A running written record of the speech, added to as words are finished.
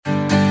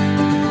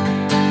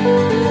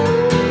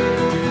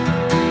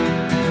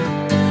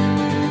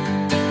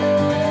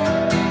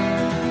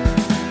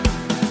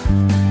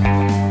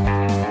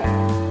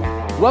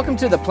Welcome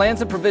to the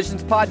Plans and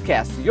Provisions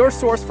Podcast, your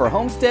source for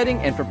homesteading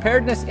and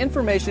preparedness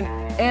information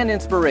and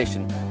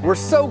inspiration. We're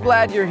so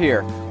glad you're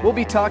here. We'll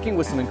be talking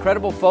with some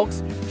incredible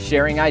folks,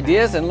 sharing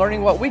ideas and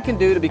learning what we can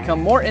do to become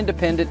more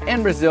independent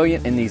and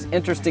resilient in these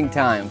interesting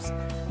times.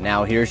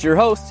 Now here's your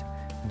host,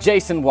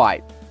 Jason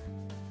White.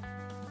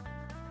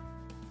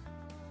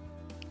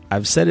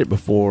 I've said it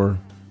before,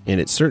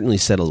 and it certainly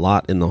said a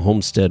lot in the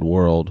homestead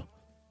world.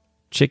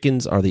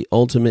 Chickens are the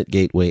ultimate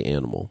gateway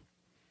animal.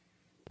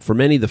 For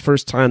many, the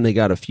first time they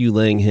got a few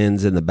laying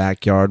hens in the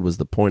backyard was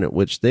the point at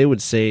which they would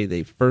say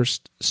they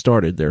first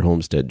started their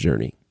homestead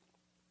journey.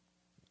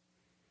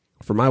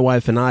 For my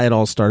wife and I, it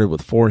all started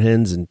with 4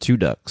 hens and 2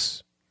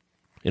 ducks.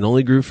 It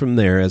only grew from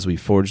there as we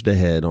forged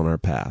ahead on our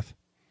path.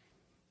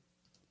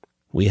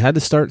 We had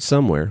to start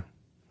somewhere,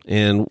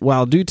 and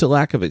while due to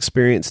lack of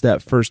experience,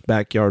 that first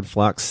backyard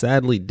flock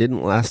sadly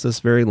didn't last us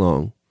very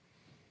long,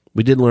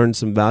 we did learn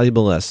some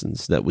valuable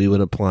lessons that we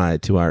would apply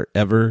to our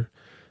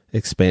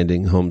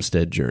ever-expanding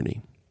homestead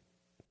journey.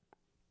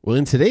 Well,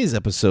 in today's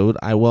episode,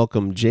 I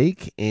welcome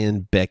Jake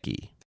and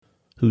Becky,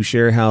 who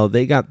share how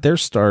they got their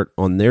start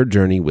on their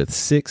journey with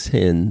 6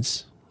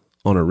 hens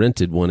on a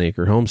rented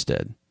 1-acre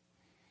homestead.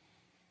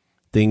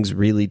 Things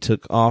really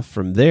took off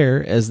from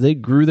there as they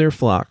grew their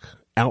flock,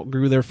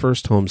 outgrew their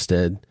first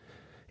homestead,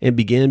 and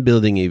began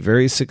building a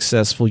very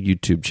successful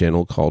YouTube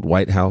channel called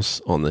White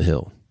House on the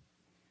Hill.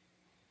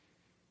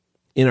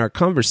 In our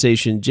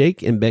conversation,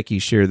 Jake and Becky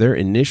share their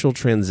initial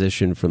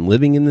transition from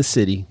living in the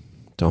city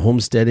to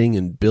homesteading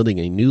and building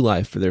a new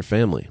life for their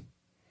family.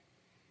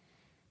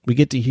 We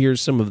get to hear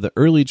some of the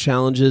early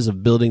challenges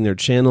of building their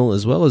channel,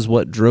 as well as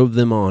what drove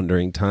them on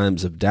during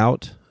times of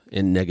doubt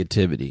and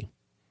negativity.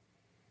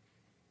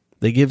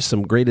 They give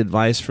some great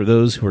advice for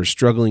those who are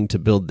struggling to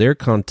build their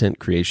content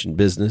creation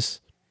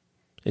business,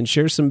 and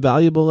share some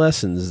valuable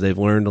lessons they've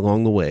learned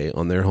along the way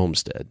on their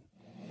homestead.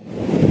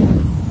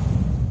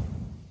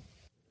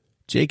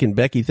 Jake and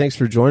Becky, thanks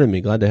for joining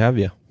me. Glad to have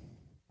you.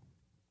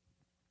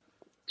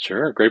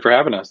 Sure. Great for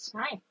having us.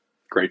 Hi.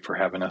 Great for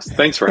having us.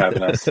 Thanks for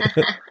having us.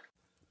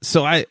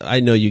 So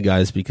I know you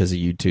guys because of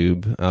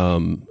YouTube,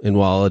 and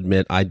while I'll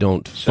admit I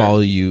don't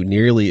follow you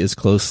nearly as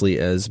closely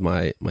as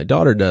my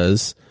daughter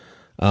does,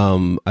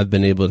 I've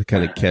been able to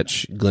kind of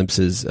catch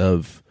glimpses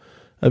of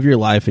your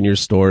life and your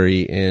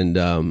story, and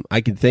I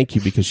can thank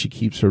you because she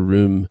keeps her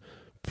room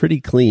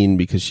pretty clean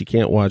because she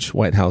can't watch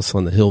White House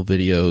on the Hill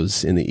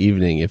videos in the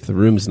evening if the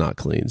room's not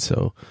clean.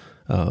 So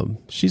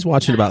she's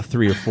watching about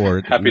 3 or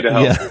 4. Happy to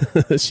help.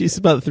 Yeah, she's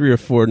about 3 or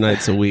 4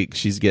 nights a week.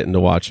 She's getting to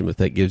watch them, if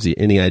that gives you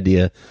any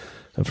idea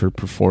of her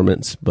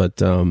performance.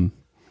 But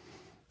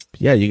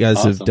yeah, you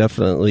guys have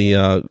definitely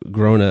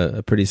grown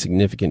a pretty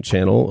significant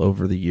channel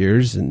over the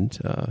years,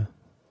 and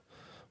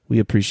we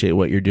appreciate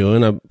what you're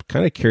doing. I'm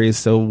kind of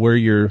curious, though, where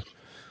you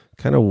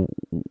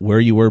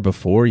were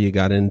before you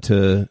got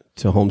into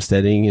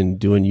homesteading and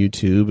doing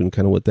YouTube, and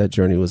kind of what that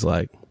journey was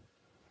like.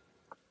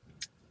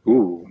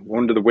 Ooh,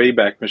 one to the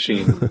Wayback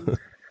Machine.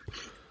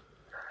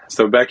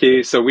 So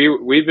Becky,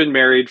 we've been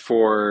married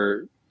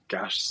for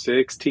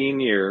 16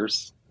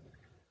 years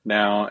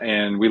now,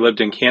 and we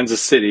lived in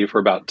Kansas City for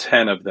about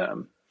 10 of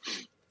them.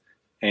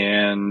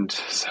 And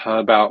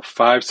about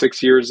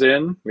 5-6 years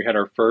in, we had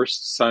our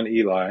first son,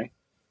 Eli,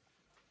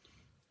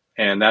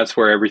 and that's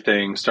where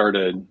everything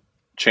started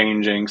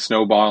changing,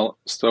 snowball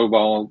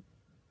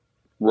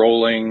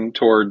rolling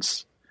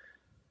towards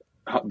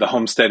the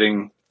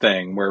homesteading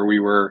thing, where we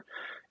were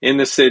in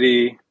the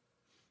city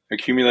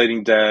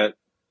accumulating debt.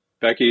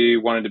 Becky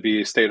wanted to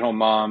be a stay-at-home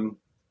mom,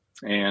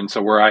 and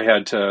so where I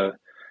had to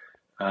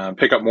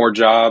pick up more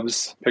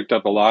jobs, picked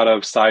up a lot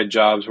of side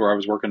jobs where I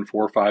was working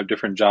 4 or 5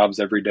 different jobs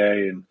every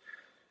day,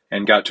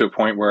 and got to a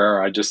point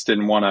where I just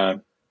didn't want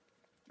to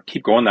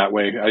keep going that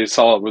way. I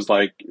saw it was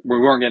like we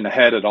weren't getting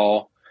ahead at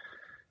all.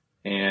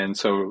 And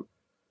so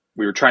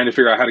we were trying to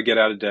figure out how to get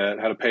out of debt,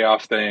 how to pay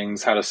off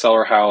things, how to sell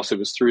our house. It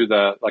was through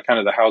the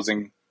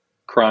housing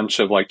crunch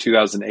of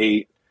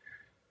 2008.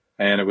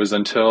 And it was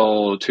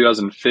until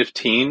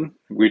 2015,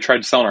 we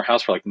tried selling our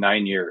house for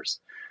 9 years.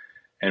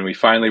 And we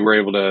finally were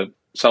able to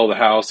sell the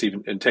house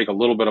and take a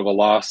little bit of a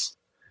loss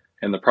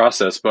in the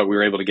process, but we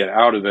were able to get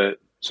out of it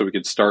so we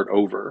could start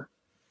over.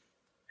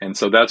 And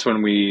so that's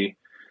when we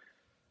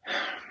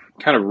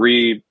kind of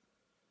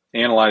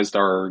analyzed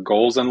our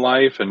goals in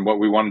life and what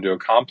we wanted to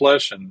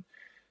accomplish.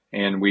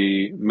 And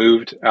we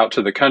moved out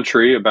to the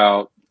country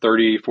about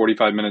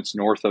 45 minutes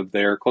north of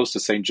there, close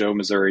to St. Joe,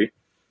 Missouri.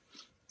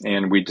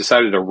 And we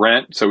decided to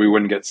rent so we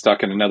wouldn't get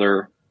stuck in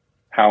another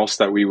house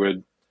that we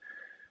would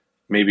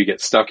maybe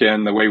get stuck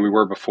in the way we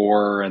were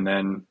before. And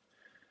then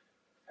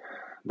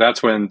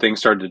that's when things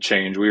started to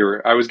change.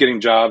 I was getting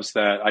jobs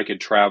that I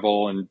could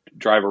travel and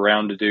drive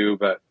around to do,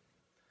 but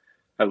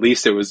at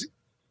least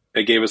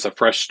it gave us a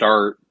fresh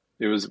start.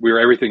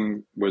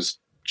 Everything was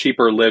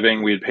cheaper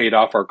living. We had paid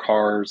off our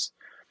cars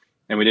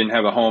and we didn't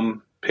have a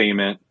home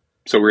payment.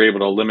 So we were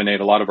able to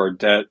eliminate a lot of our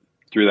debt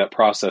through that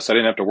process. I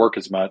didn't have to work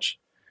as much.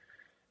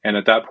 And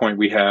at that point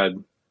we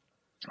had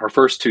our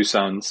first 2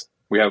 sons.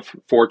 We have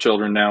 4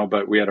 children now,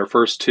 but we had our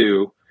first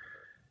 2.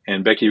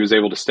 and Becky was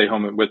able to stay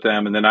home with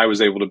them. And then I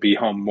was able to be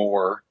home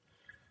more.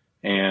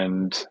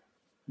 And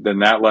then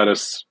that led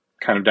us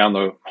kind of down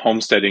the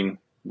homesteading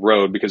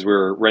road because we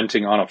were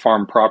renting on a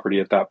farm property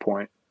at that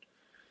point.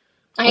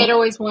 I had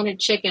always wanted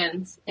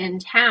chickens in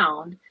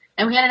town,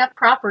 and we had enough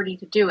property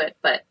to do it,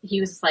 but he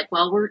was like,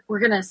 well, we're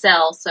going to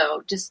sell,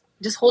 so just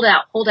hold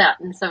out.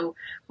 And so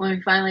when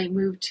we finally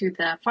moved to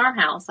the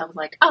farmhouse, I was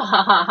like, oh,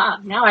 ha, ha, ha,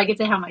 now I get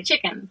to have my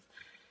chickens.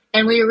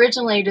 And we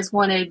originally just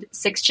wanted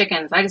 6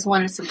 chickens. I just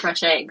wanted some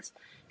fresh eggs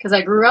because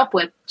I grew up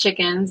with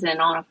chickens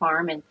and on a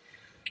farm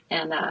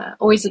and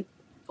always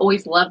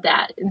loved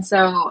that. And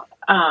so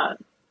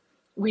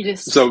we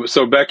just...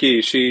 So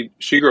Becky, she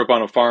grew up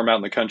on a farm out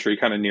in the country,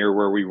 kind of near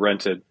where we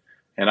rented.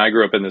 And I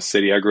grew up in the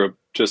city. I grew up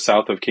just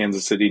south of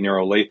Kansas City near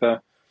Olathe.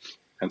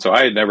 And so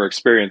I had never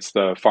experienced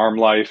the farm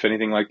life,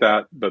 anything like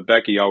that. But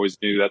Becky always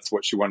knew that's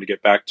what she wanted to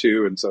get back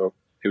to. And so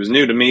it was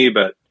new to me,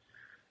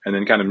 and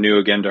then kind of new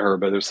again to her,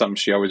 but it was something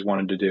she always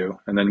wanted to do.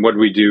 And then what did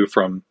we do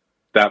from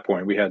that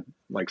point? We had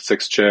like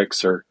 6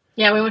 chicks or...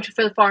 Yeah, we went to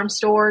the farm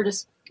store,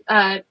 just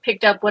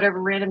picked up whatever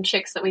random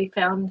chicks that we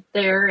found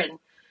there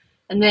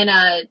and then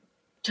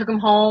took them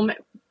home.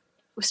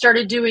 We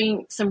started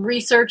doing some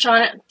research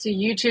on it to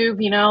YouTube,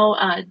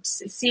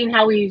 seeing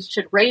how we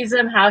should raise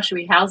them, how should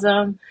we house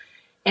them.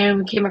 And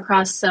we came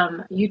across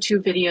some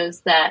YouTube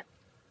videos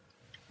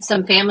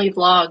some family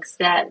vlogs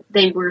that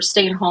they were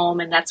staying home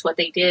and that's what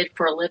they did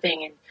for a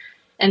living.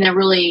 And that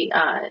really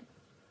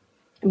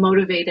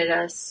motivated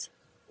us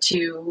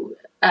to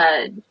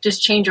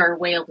just change our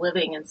way of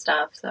living and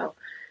stuff. So,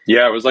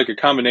 yeah, it was like a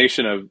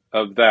combination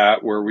of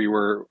that where we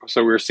were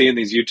seeing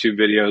these YouTube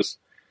videos,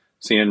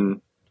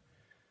 seeing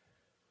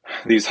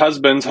these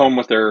husbands home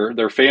with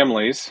their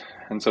families.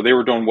 And so they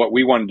were doing what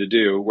we wanted to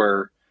do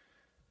where,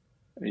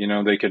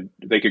 they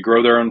could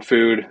grow their own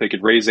food, they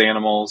could raise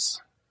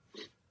animals,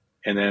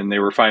 and then they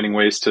were finding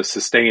ways to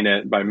sustain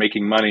it by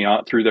making money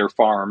through their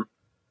farm.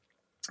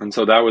 And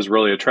so that was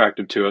really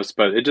attractive to us,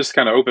 but it just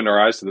kind of opened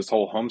our eyes to this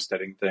whole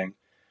homesteading thing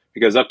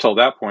because up till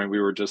that point, we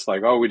were just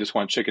like, oh, we just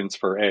want chickens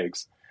for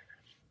eggs.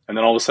 And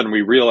then all of a sudden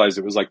we realized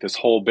it was like this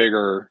whole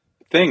bigger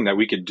thing that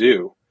we could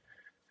do.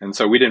 And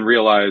so we didn't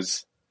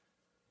realize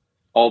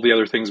all the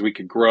other things we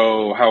could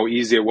grow, how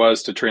easy it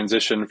was to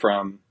transition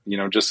from,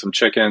 just some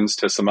chickens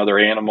to some other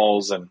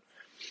animals.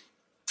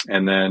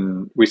 And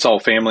then we saw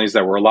families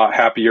that were a lot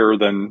happier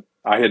than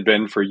I had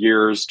been for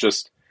years,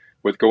 just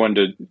with going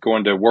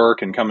to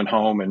work and coming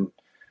home and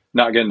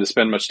not getting to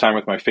spend much time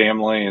with my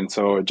family. And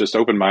so it just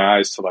opened my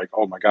eyes to like,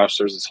 oh my gosh,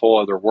 there's this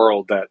whole other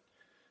world that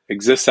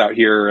exists out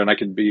here. And I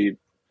could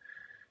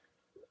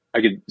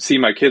see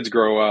my kids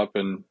grow up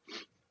and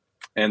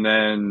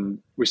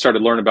then we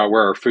started learning about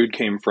where our food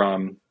came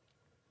from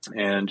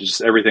and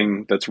just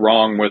everything that's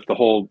wrong with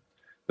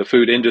the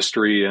food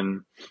industry.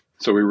 And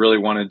so we were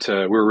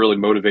really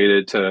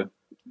motivated to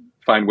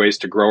find ways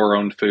to grow our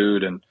own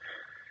food. And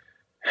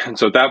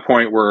so at that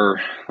point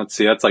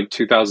that's like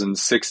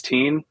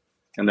 2016.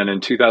 And then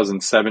in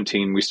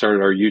 2017, we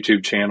started our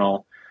YouTube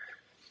channel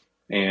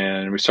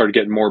and we started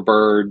getting more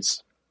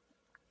birds.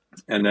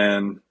 And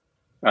then,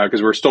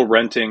 cause we were still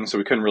renting, so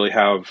we couldn't really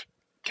have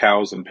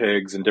cows and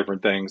pigs and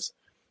different things.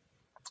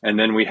 And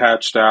then we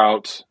hatched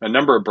out a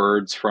number of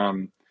birds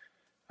from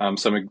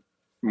some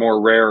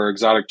more rare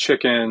exotic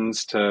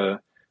chickens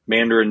to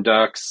mandarin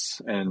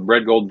ducks and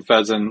red golden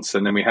pheasants.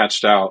 And then we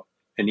hatched out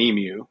an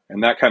emu,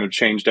 and that kind of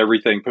changed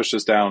everything, pushed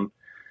us down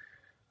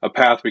a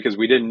path because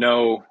we didn't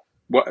know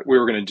what we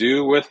were going to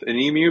do with an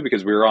emu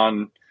because we were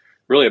on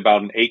really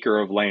about an acre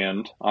of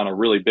land on a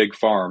really big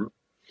farm.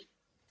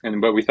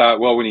 But we thought,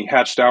 well, when he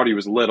hatched out, he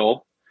was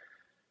little,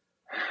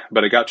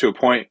 but it got to a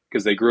point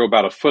because they grew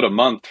about a foot a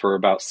month for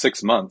about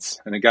 6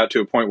 months. And it got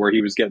to a point where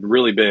he was getting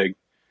really big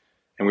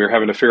and we were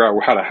having to figure out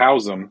how to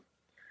house him.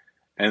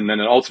 And then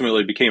it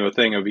ultimately became a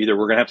thing of either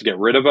we're going to have to get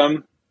rid of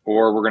him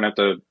or we're going to have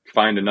to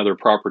find another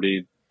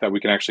property that we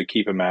can actually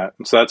keep him at.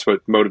 And so that's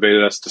what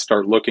motivated us to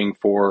start looking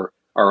for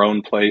our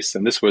own place.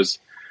 And this was,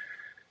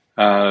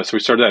 so we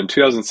started that in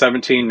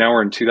 2017. Now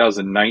we're in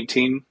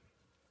 2019.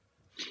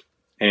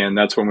 And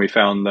that's when we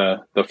found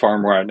the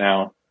farm we're at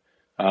now.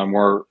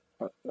 We're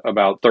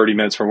about 30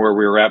 minutes from where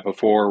we were at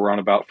before. We're on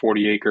about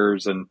 40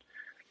 acres and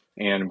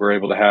we're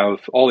able to have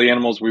all the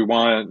animals we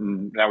want.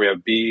 And now we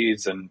have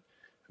bees and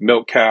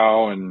milk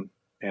cow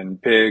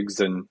and pigs.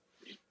 And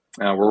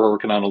we're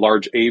working on a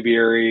large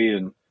aviary.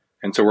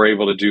 And so we're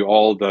able to do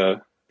all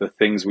the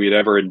things we had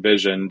ever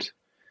envisioned.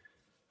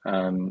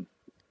 And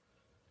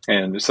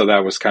so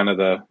that was kind of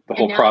the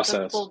whole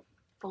process.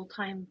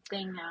 Full-time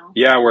thing now.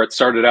 Yeah, where it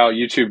started out,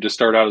 YouTube just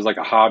started out as like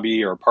a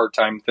hobby or a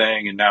part-time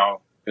thing, and now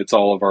it's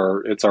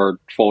our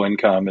full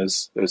income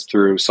is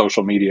through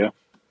social media.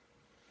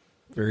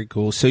 Very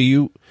cool. So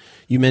you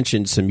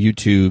mentioned some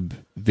YouTube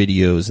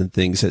videos and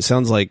things. It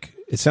sounds like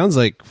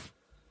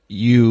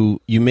you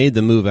made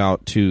the move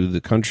out to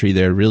the country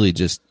there really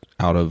just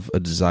out of a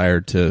desire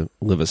to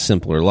live a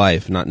simpler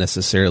life, not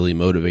necessarily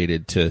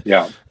motivated to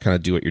kind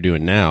of do what you're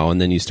doing now.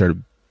 And then you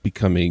started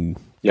becoming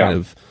kind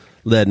of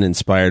led and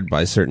inspired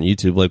by certain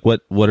YouTube. Like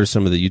what are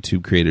some of the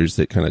YouTube creators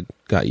that kind of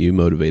got you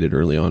motivated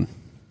early on?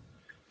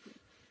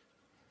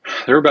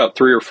 There were about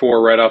 3 or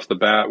 4 right off the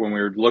bat when we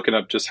were looking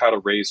up just how to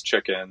raise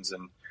chickens.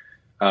 And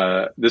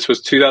this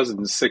was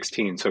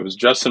 2016. So it was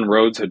Justin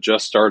Rhodes had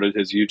just started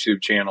his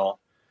YouTube channel.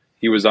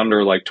 He was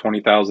under like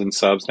 20,000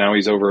 subs. Now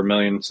he's over 1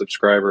 million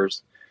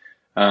subscribers.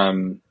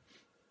 And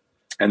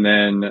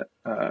then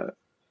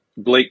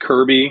Blake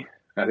Kirby,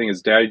 I think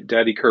it's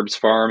Daddy Curb's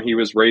Farm. He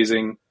was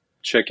raising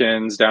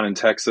chickens down in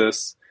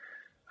Texas.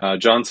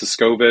 John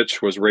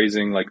Siskovich was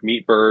raising like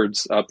meat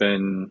birds up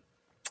in,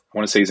 I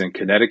want to say he's in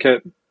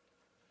Connecticut.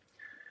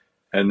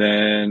 And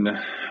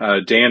then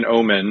Dan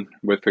Oman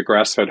with the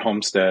Grass-Fed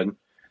Homestead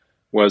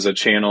was a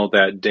channel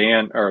that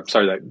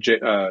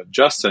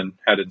Justin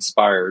had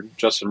inspired.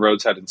 Justin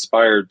Rhodes had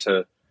inspired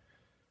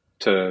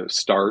to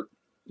start.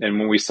 And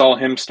when we saw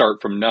him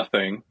start from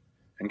nothing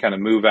and kind of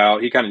move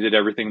out, he kind of did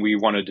everything we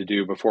wanted to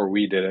do before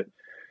we did it.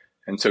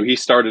 And so he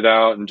started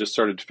out and just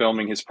started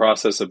filming his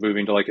process of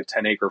moving to like a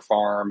 10-acre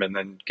farm and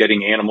then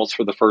getting animals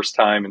for the first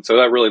time. And so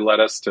that really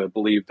led us to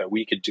believe that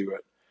we could do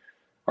it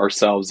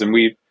ourselves. And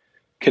we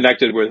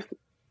connected with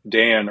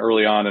Dan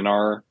early on in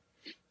our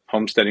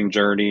homesteading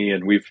journey,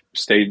 and we've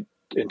stayed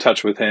in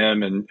touch with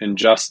him and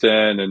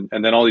Justin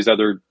and then all these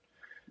other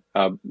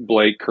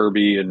Blake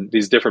Kirby and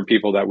these different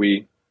people that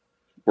we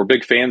were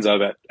big fans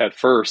of at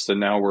first,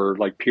 and now we're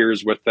like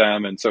peers with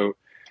them. And so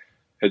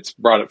it's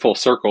brought it full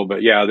circle.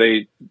 But yeah,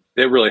 it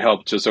really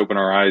helped just open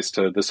our eyes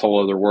to this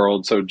whole other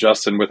world. So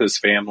Justin with his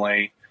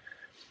family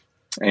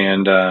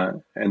and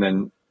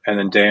then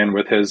Dan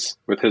with his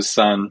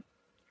son.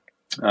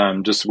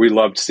 Just we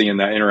loved seeing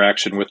that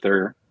interaction with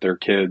their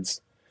kids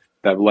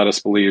that let us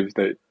believe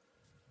that,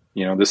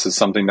 you know, this is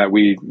something that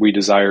we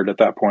desired at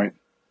that point.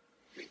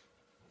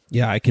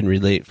 Yeah, I can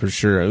relate for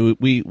sure.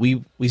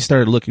 We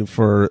started looking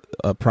for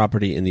a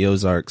property in the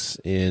Ozarks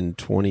in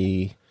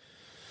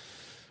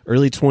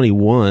early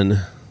 21,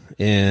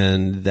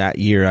 and that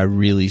year I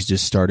really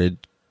just started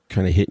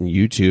kind of hitting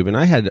YouTube. And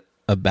I had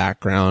a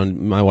background.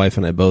 My wife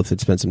and I both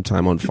had spent some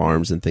time on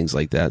farms and things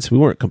like that, so we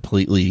weren't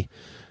completely,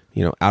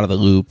 you know, out of the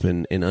loop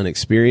and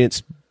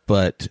unexperienced,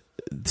 but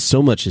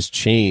so much has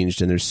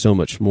changed, and there's so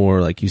much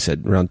more, like you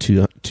said, around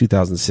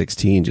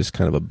 2016, just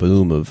kind of a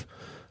boom of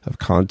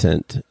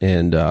content.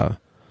 And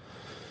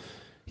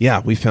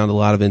yeah, we found a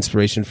lot of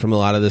inspiration from a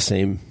lot of the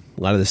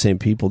same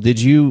people. Did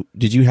you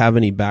have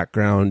any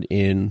background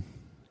in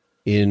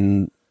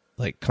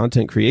like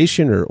content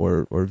creation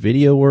or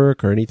video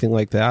work or anything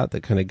like that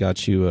kind of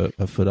got you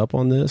a foot up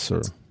on this?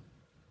 Or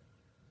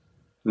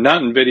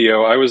not in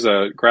video. I was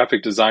a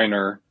graphic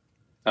designer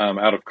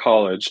out of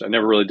college. I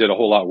never really did a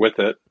whole lot with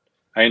it.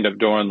 I ended up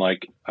doing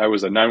I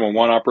was a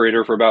 911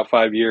 operator for about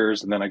 5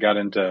 years, and then I got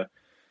into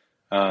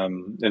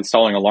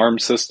installing alarm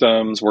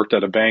systems, worked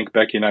at a bank.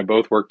 Becky and I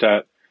both worked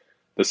at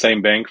the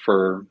same bank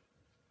for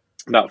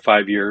about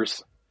 5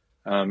 years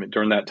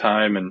during that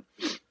time. And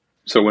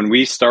so when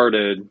we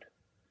started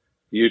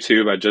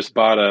YouTube, I just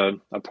bought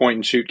a point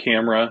and shoot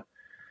camera.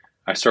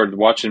 I started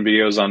watching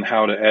videos on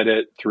how to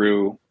edit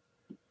through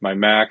my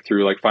Mac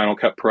through like Final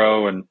Cut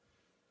Pro.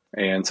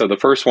 And so the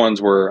first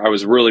ones were, I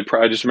was really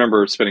I just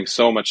remember spending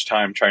so much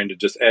time trying to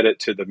just edit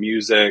to the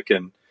music.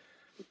 And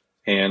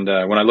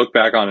when I look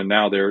back on it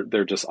now,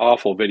 they're just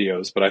awful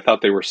videos, but I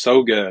thought they were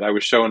so good. I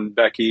was showing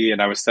Becky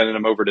and I was sending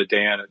them over to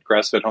Dan at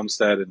Grass-Fed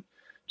Homestead, and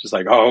just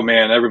like, oh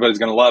man, everybody's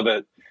going to love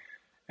it.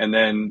 And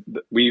then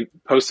we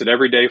posted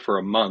every day for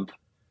a month,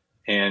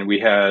 and we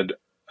had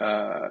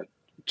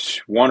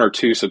 1 or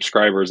 2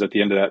 subscribers at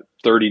the end of that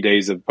 30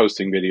 days of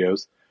posting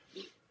videos.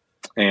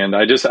 And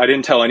I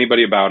didn't tell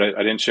anybody about it.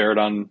 I didn't share it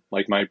on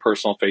like my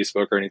personal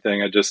Facebook or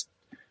anything. I just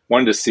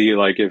wanted to see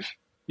like if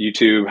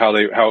YouTube, how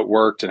it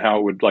worked and how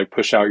it would like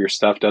push out your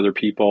stuff to other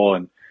people.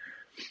 And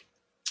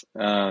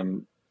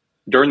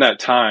during that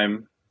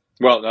time,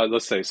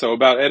 let's say, so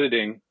about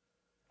editing,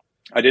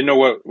 I didn't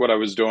know what I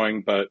was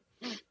doing, but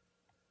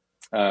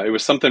it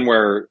was something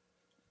where,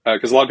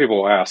 because a lot of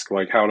people will ask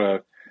like how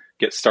to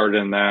get started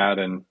in that,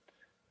 and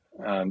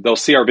they'll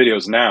see our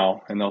videos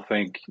now and they'll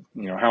think,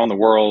 you know, how in the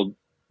world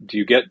do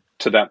you get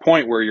to that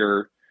point where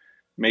you're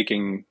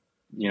making,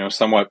 you know,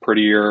 somewhat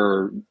prettier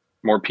or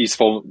more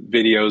peaceful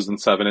videos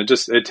and stuff? And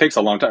it takes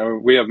a long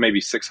time. We have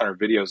maybe 600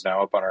 videos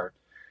now up on our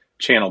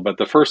channel, but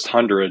the first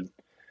 100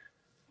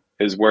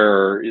 is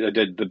where I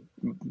did the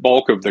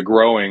bulk of the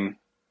growing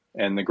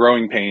and the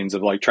growing pains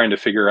of like trying to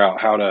figure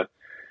out how to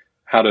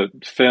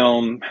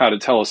film, how to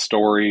tell a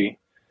story,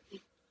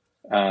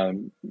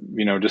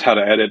 you know, just how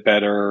to edit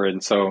better.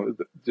 And so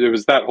it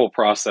was that whole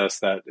process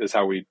that is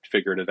how we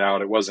figured it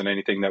out. It wasn't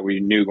anything that we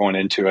knew going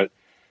into it.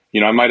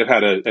 You know, I might've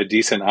had a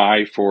decent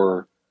eye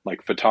for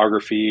like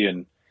photography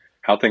and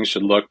how things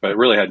should look, but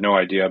really had no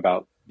idea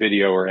about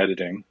video or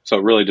editing. So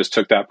it really just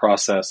took that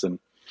process. And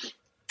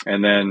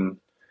then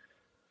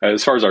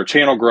as far as our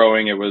channel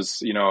growing, it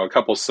was, you know, a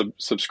couple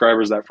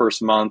subscribers that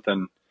first month.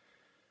 And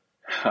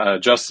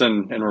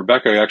Justin and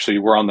Rebecca actually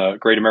were on the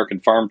Great American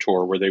Farm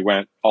Tour, where they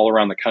went all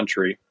around the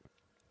country.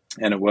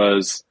 And it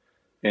was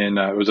and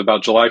it was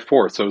about July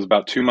 4th. So it was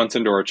about 2 months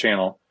into our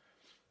channel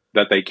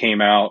that they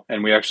came out,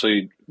 and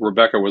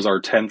Rebecca was our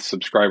 10th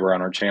subscriber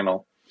on our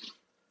channel.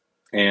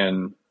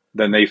 And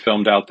then they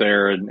filmed out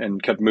there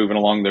and kept moving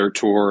along their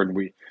tour.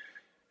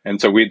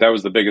 That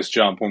was the biggest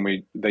jump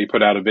when they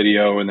put out a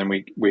video, and then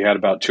we had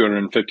about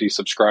 250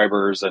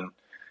 subscribers.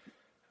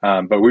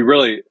 But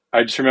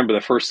I just remember the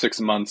first 6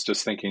 months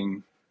just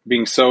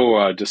being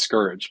so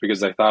discouraged,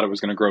 because I thought it was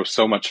going to grow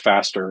so much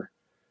faster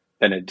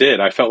than it did.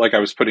 I felt like I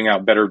was putting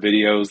out better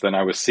videos than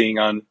I was seeing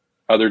on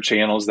other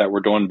channels that were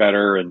doing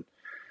better. And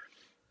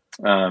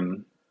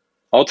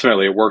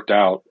ultimately it worked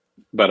out.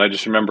 But I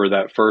just remember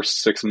that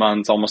first 6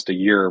 months, almost a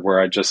year, where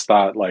I just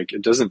thought, like,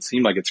 it doesn't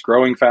seem like it's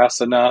growing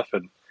fast enough.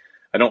 And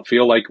I don't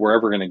feel like we're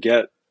ever going to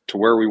get to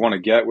where we want to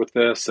get with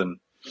this.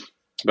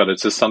 But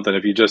it's just something,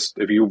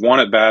 if you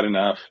want it bad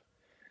enough,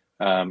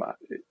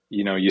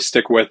 you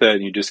stick with it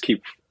and you just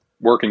keep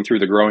working through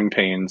the growing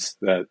pains,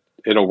 that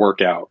it'll work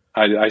out.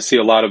 I see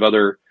a lot of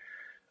other,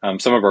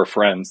 some of our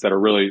friends that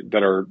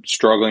are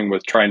struggling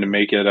with trying to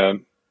make it a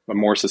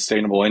more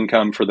sustainable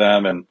income for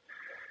them.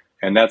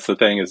 And that's the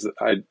thing, is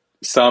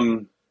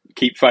some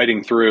keep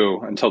fighting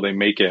through until they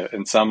make it,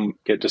 and some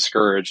get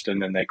discouraged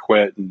and then they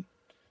quit and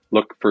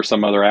look for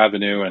some other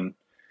avenue. And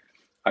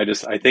I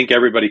think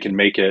everybody can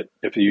make it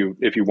if you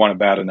want it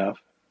bad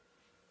enough.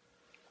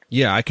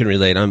 Yeah, I can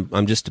relate.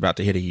 I'm just about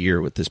to hit a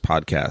year with this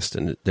podcast,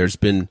 and there's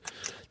been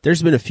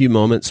a few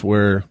moments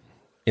where,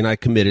 and I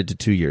committed to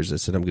 2 years. I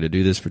said, I'm going to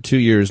do this for 2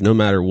 years, no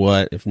matter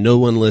what. If no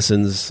one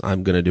listens,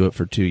 I'm going to do it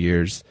for 2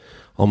 years,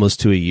 almost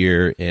to a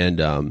year, and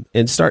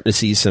starting to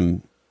see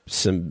some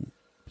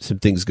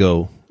things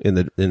go in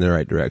the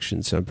right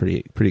direction. So I'm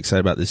pretty excited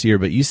about this year.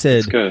 But you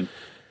said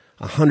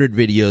 100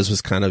 videos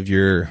was kind of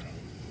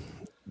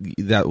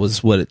that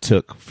was what it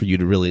took for you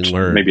to really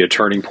learn. Maybe a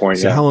turning point.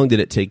 So yeah. How long did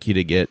it take you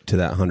to get to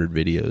that 100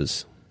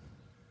 videos?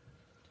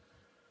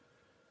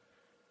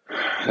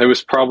 It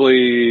was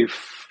probably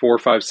 4,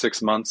 5,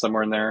 6 months,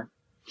 somewhere in there.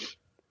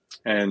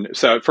 And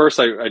so at first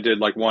I did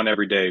like one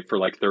every day for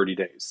like 30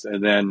 days.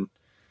 And then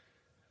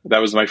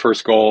that was my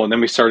first goal. And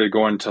then we started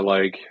going to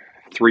like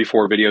 3,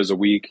 4 videos a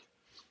week.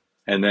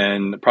 And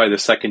then probably the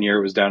second year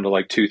it was down to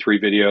like 2,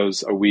 3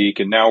 videos a week.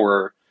 And now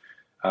we're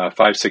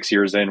 5, 6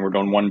 years in, we're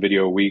doing 1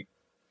 video a week.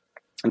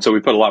 And so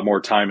we put a lot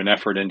more time and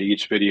effort into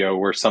each video,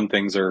 where some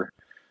things would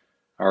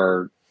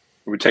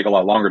take a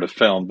lot longer to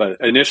film.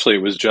 But initially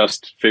it was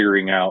just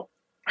figuring out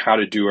how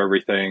to do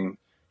everything.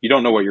 You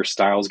don't know what your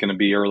style is going to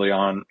be early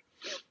on,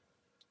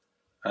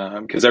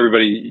 because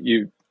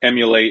you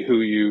emulate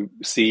who you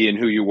see and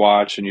who you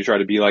watch, and you try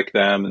to be like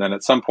them. And then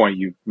at some point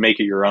you make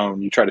it your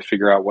own. You try to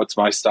figure out, what's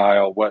my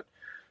style? What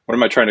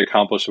am I trying to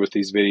accomplish with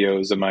these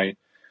videos?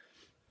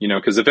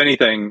 Because if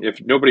anything,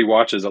 if nobody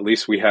watches, at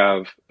least we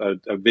have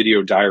a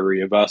video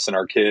diary of us and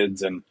our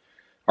kids and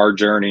our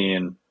journey.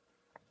 And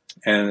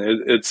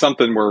it's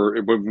something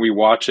where when we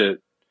watch it,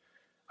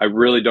 I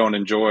really don't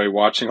enjoy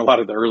watching a lot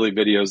of the early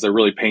videos. They're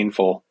really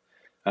painful.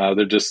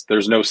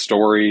 There's no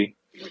story,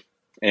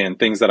 and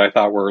things that I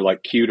thought were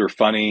like cute or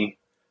funny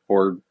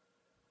or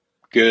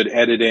good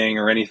editing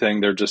or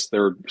anything, they're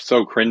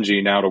so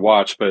cringy now to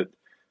watch. But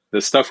the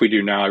stuff we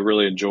do now, I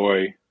really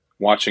enjoy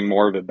watching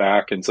more of it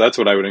back. And so that's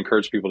what I would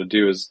encourage people to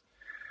do. Is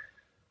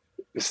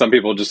some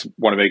people just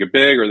want to make it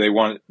big, or they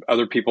want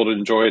other people to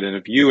enjoy it. And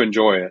if you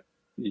enjoy it,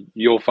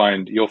 you'll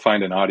find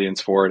an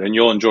audience for it, and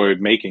you'll enjoy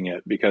making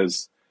it,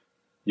 because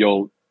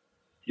you'll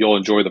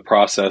enjoy the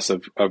process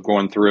of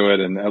going through it.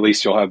 And at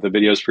least you'll have the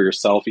videos for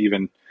yourself,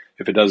 even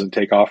if it doesn't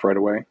take off right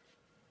away.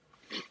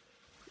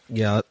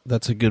 Yeah,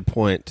 that's a good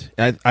point.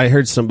 I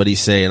heard somebody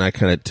say, and I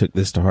kind of took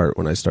this to heart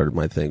when I started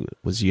my thing,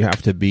 was you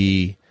have to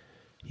be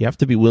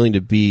willing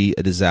to be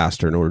a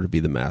disaster in order to be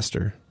the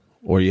master,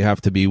 or you have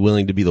to be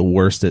willing to be the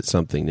worst at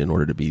something in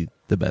order to be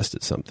the best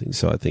at something.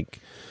 So I think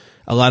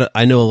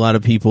I know a lot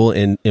of people,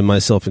 and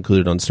myself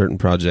included, on certain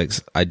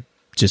projects, I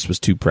just was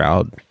too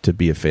proud to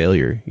be a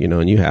failure,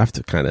 and you have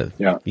to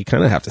you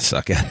kind of have to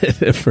suck at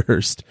it at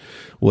first,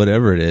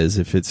 whatever it is,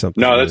 if it's something.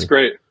 No, that's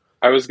great.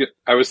 I was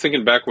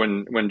thinking back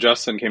when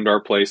Justin came to our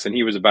place, and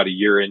he was about a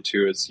year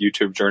into his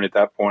YouTube journey at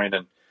that point,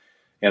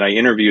 and I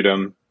interviewed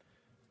him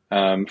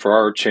for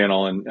our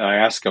channel, and I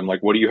asked him,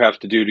 like, what do you have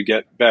to do to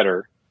get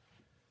better?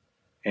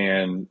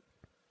 And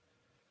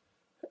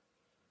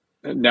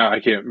now I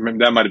can't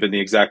remember, that might have been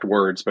the exact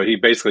words, but he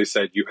basically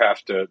said, you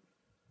have to,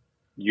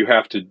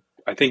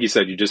 I think he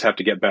said, you just have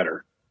to get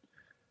better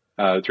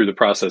through the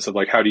process of,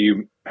 like, how do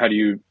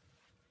you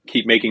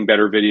keep making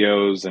better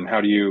videos, and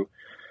how do you,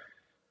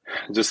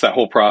 just that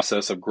whole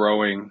process of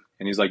growing.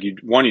 And he's like, you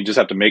just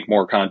have to make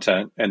more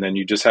content, and then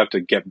you just have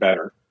to get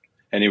better.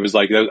 And he was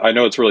like, I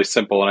know it's really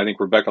simple. And I think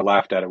Rebecca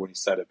laughed at it when he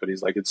said it, but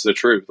he's like, it's the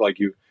truth. Like,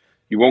 you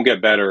won't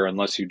get better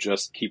unless you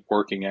just keep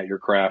working at your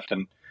craft.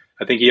 And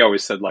I think he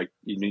always said, like,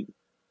 you need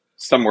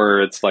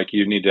somewhere, it's like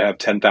you need to have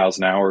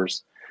 10,000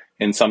 hours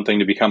in something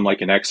to become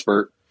like an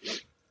expert.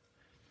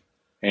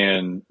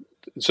 And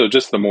so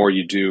just the more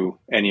you do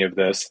any of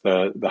this,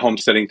 the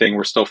homesteading thing,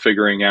 we're still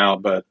figuring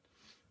out, but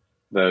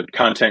the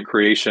content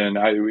creation.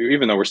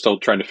 Even though we're still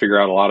trying to figure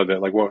out a lot of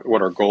it, like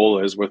what our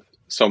goal is with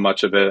so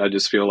much of it, I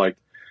just feel like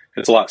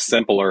it's a lot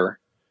simpler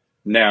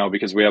now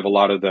because we have a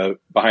lot of the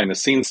behind the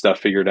scenes stuff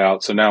figured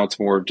out. So now it's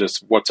more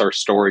just what's our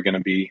story going to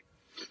be.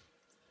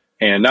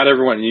 And not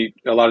everyone,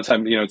 a lot of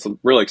times, it's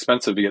really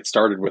expensive to get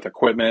started with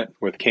equipment,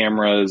 with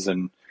cameras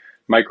and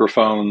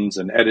microphones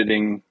and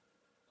editing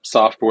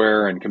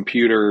software and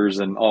computers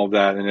and all of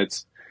that.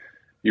 And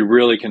you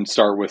really can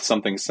start with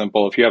something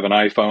simple. If you have an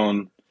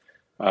iPhone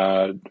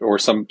or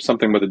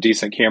something with a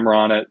decent camera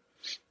on it,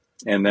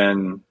 and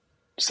then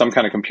some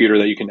kind of computer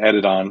that you can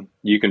edit on,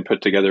 you can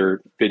put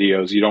together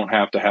videos. You don't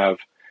have to have,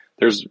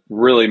 there's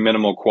really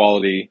minimal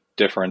quality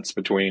difference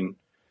between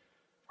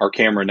our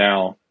camera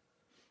now,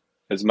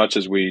 as much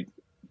as we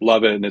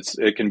love it. And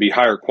it can be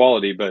higher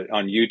quality, but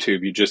on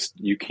YouTube,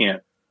 you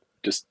can't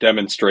just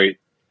demonstrate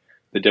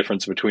the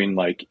difference between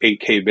like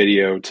 8K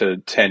video to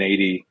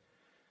 1080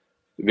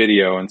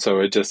 video. And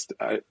so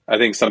I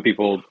think some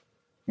people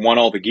want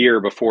all the gear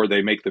before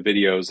they make the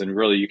videos, and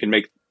really you can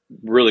make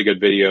really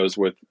good videos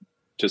with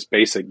just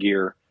basic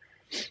gear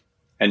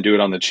and do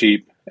it on the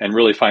cheap and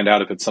really find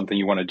out if it's something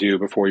you want to do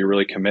before you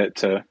really commit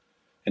to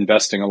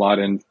investing a lot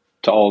into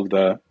all of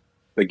the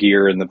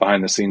gear and the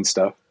behind the scenes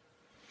stuff.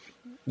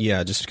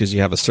 Yeah, just because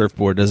you have a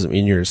surfboard doesn't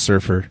mean you're a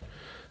surfer.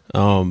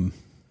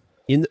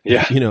 In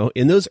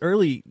those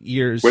early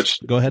years,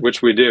 go ahead.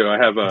 Which we do. I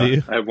have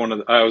one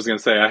of those.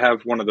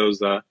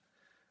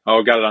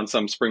 I got it on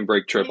some spring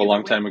break trip a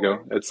long time ago.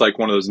 It's like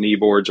one of those knee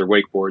boards or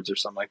wakeboards or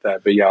something like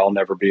that. But yeah, I'll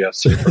never be a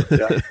surfer.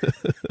 Yeah.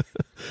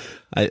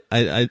 But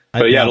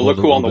yeah, it'll look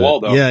cool on the wall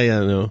though.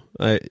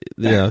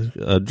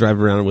 No,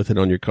 drive around with it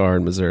on your car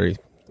in Missouri.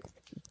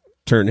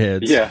 Turn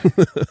heads. Yeah.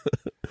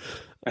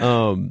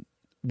 I've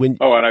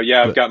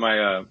got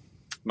my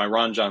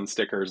Ron John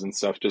stickers and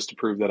stuff just to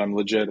prove that I'm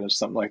legit or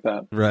something like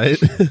that. Right.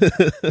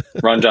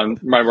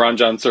 my Ron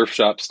John surf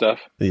shop stuff.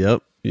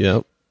 Yep.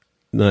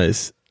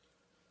 Nice.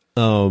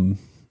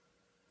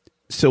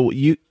 So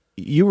you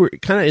were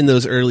kind of in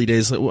those early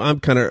days. I'm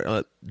kind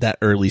of that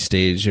early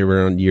stage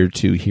around year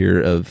 2 here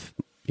of,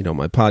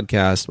 my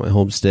podcast, my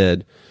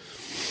homestead.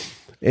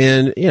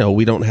 And,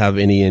 we don't have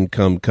any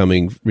income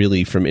coming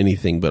really from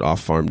anything but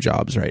off farm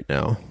jobs right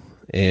now.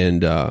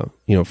 And,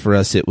 for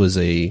us, it was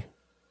a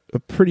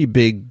pretty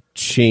big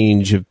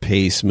change of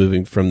pace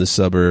moving from the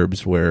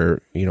suburbs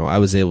where, I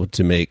was able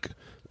to make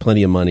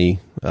plenty of money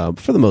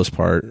for the most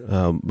part.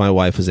 My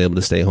wife was able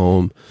to stay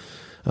home,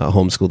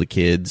 homeschool the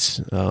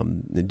kids,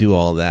 and do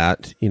all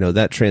that.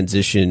 That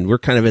transition, we're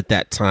kind of at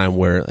that time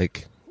where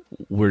like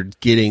we're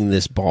getting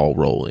this ball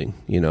rolling.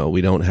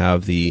 We don't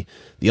have the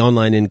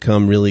online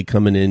income really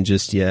coming in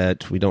just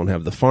yet. We don't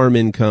have the farm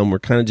income. We're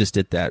kind of just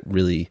at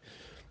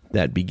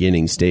that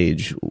beginning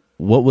stage.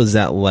 What was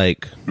that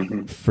like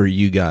for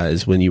you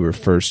guys when you were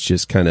first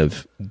just kind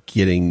of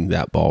getting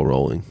that ball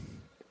rolling?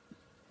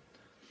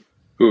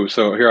 Ooh,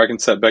 so here I can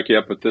set Becky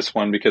up with this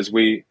one because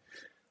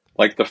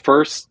like the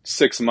first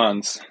 6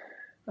 months,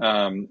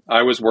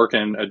 I was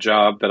working a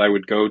job that I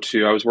would go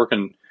to. I was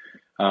working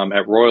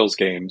at Royals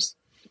games.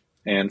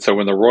 And so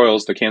when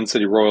the Kansas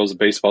City Royals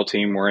baseball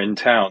team were in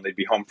town, they'd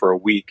be home for a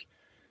week.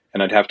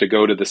 And I'd have to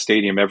go to the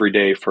stadium every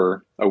day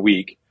for a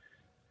week.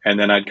 And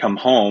then I'd come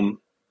home.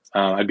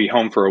 I'd be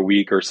home for a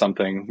week or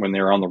something when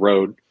they were on the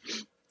road.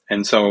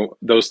 And so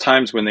those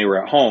times when they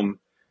were at home,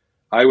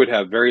 I would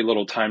have very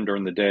little time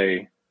during the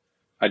day.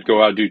 I'd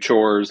go out, do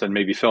chores, and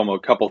maybe film a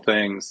couple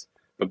things.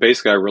 But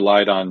basically, I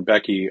relied on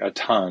Becky a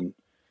ton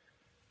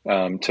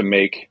to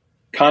make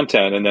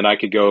content. And then I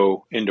could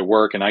go into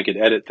work and I could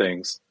edit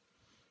things.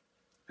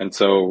 And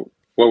so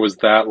what was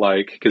that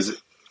like? Because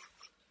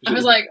I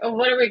was like, oh,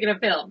 what are we going to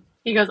film?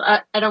 He goes,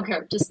 I don't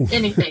care. Just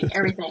anything,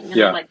 everything. And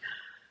yeah. I'm like,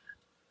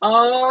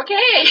 oh,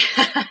 okay.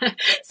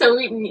 So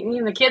me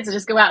and the kids would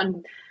just go out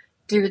and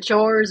do the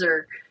chores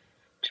or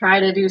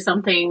try to do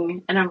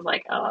something. And I was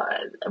like,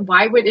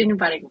 why would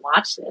anybody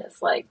watch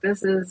this? Like,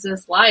 this is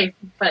just life.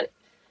 But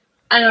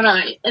I don't know.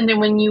 And then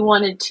when you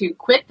wanted to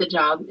quit the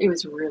job, it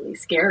was really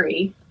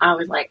scary. I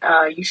was like,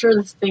 you sure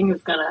this thing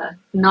is going to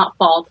not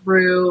fall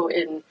through?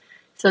 And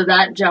so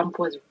that jump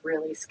was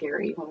really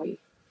scary when we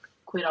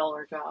quit all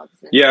our jobs.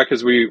 Yeah,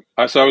 because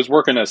I was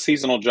working a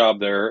seasonal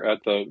job there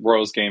at the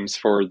Royals games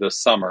for the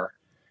summer,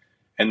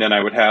 and then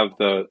I would have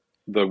the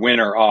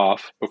winter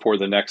off before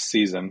the next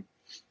season.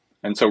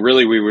 And so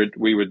really we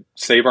would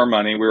save our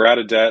money. We were out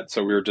of debt,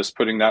 so we were just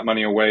putting that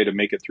money away to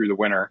make it through the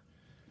winter.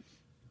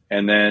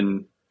 And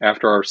then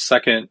after our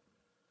second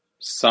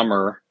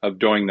summer of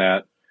doing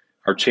that,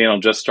 our channel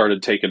just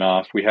started taking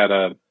off. We had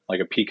a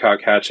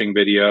peacock hatching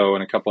video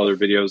and a couple other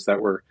videos that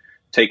were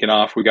taken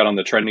off. We got on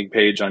the trending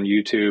page on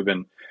YouTube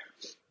and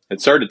it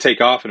started to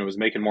take off, and it was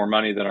making more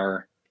money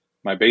than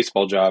my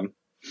baseball job.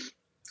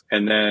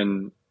 And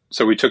then,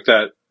 so we took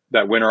that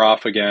winter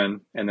off again.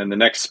 And then the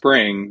next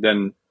spring,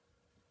 then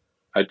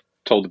I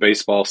told the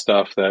baseball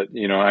stuff that,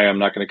 I am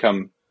not going to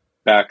come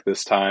back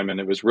this time.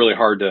 And it was really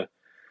hard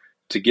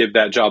to give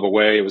that job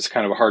away. It was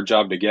kind of a hard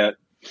job to get.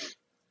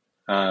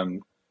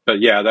 But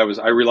yeah,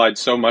 I relied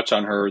so much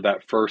on her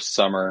that first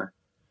summer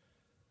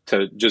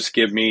to just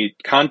give me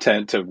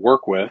content to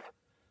work with.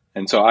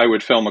 And so I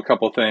would film a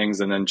couple things,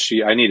 and then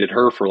I needed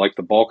her for like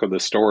the bulk of the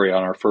story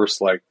on our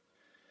first like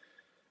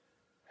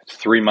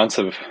 3 months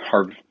of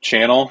our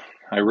channel.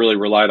 I really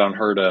relied on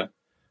her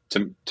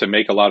to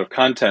make a lot of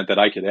content that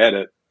I could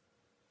edit.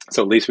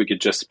 So at least we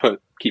could just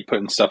keep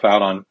putting stuff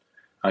out on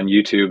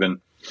YouTube.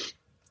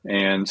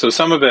 And so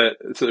some of it,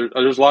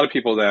 there's a lot of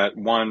people that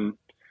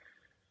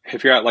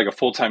if you're at like a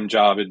full-time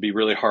job, it'd be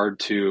really hard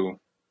to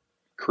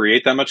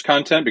create that much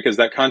content, because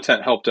that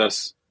content helped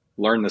us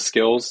learn the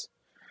skills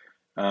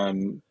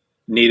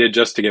needed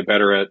just to get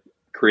better at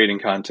creating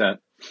content.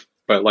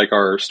 But like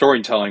our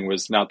storytelling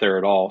was not there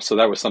at all. So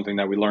that was something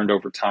that we learned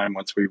over time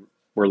once we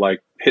were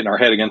like hitting our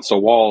head against a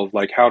wall of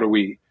like, how do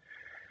we,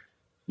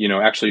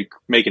 actually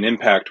make an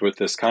impact with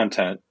this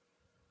content?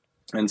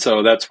 And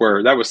so that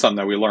was something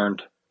that we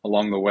learned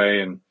along the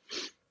way.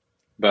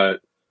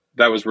 But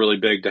that was really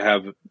big to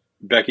have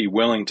Becky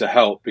willing to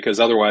help, because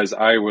otherwise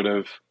I would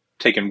have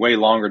taken way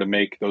longer to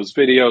make those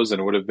videos, and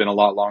it would have been a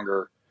lot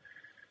longer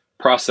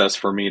process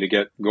for me to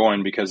get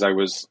going because I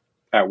was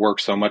at work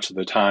so much of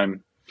the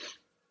time.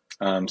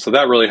 So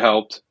that really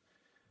helped.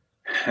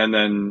 And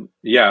then,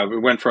 we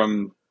went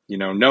from,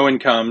 no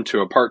income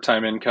to a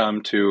part-time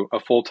income to a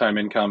full-time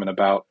income in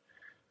about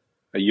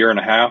a year and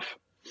a half.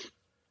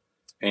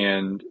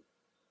 And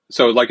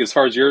so like, as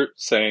far as you're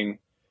saying,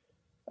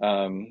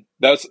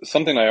 that's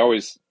something I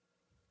always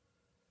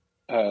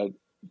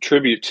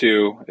tribute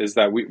to, is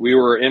that we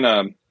were in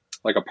a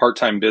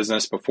part-time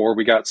business before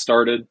we got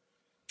started,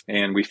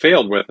 and we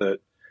failed with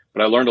it,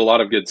 but I learned a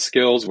lot of good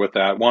skills with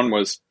that. One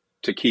was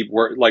to keep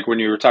work, like when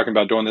you were talking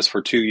about doing this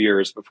for 2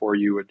 years before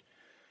you would,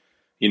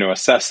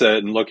 assess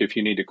it and look if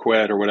you need to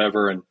quit or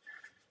whatever. And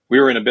we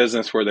were in a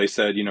business where they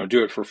said,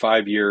 do it for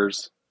 5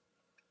 years.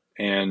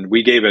 And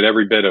we gave it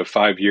every bit of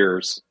 5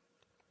 years.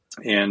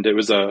 And it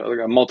was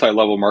a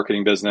multi-level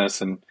marketing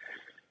business, and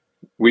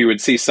we would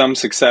see some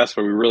success,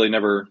 but we really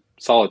never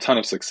saw a ton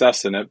of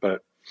success in it.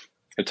 But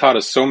it taught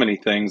us so many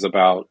things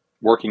about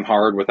working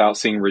hard without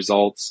seeing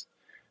results,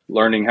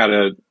 learning how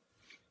to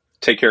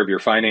take care of your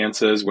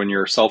finances when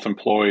you're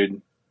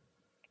self-employed.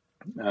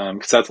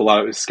 Because that's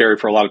it's scary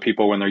for a lot of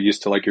people when they're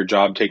used to like your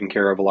job taking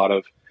care of a lot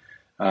of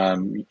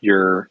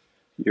your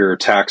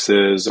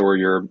taxes or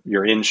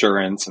your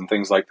insurance and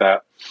things like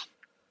that.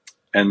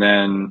 And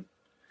then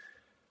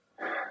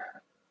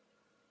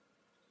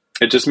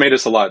it just made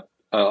us a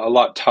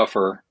lot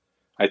tougher,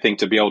 I think,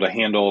 to be able to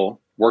handle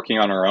working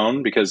on our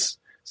own, because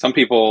some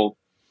people,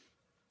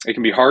 it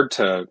can be hard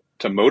to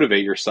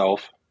motivate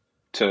yourself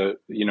to,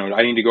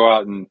 I need to go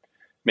out and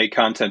make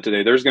content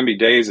today. There's going to be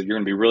days that you're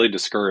going to be really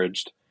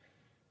discouraged.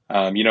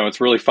 It's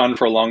really fun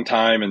for a long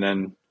time. And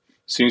then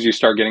as soon as you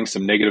start getting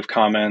some negative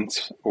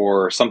comments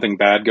or something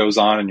bad goes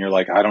on and you're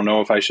like, I don't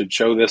know if I should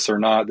show this or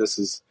not. This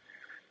is,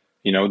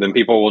 then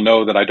people will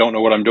know that I don't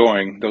know what I'm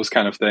doing, those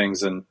kind of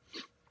things.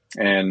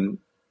 And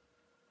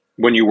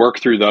when you work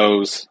through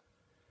those,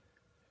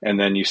 and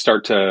then you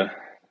start to,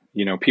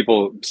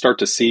 people start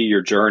to see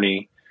your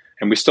journey,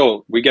 and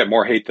we get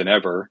more hate than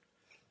ever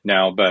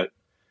now, but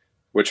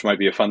which might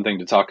be a fun thing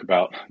to talk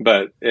about.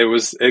 But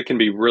it can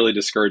be really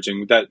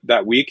discouraging.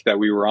 That week that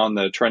we were on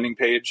the trending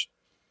page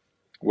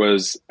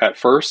was, at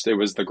first, it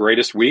was the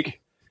greatest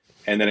week.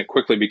 And then it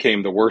quickly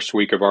became the worst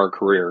week of our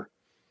career,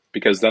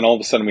 because then all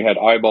of a sudden we had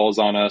eyeballs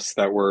on us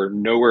that were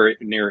nowhere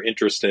near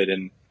interested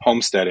in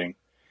homesteading.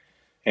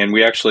 And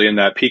we actually, in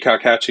that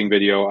peacock hatching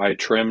video, I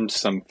trimmed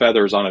some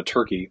feathers on a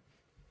turkey,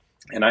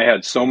 and I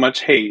had so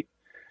much hate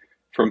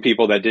from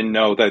people that didn't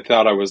know, that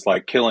thought I was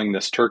like killing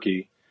this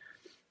turkey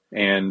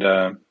and,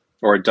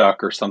 or a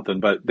duck or something,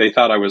 but they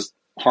thought I was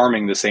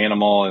harming this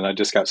animal. And I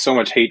just got so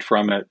much hate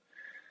from it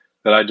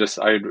that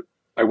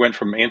I went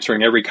from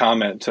answering every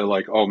comment to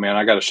like, oh man,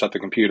 I got to shut the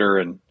computer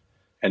and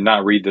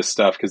not read this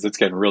stuff, because it's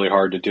getting really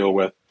hard to deal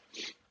with.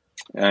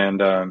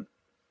 And,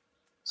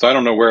 so I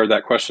don't know where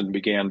that question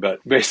began, but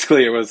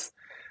basically it was,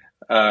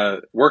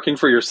 working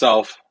for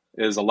yourself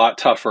is a lot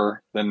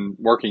tougher than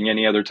working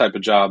any other type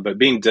of job, but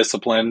being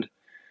disciplined,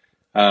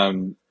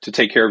 to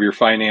take care of your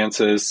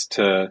finances,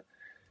 to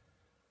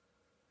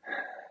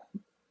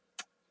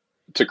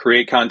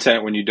create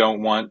content when you don't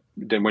want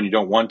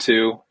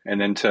to, and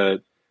then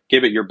to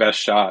give it your best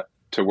shot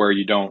to where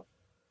you don't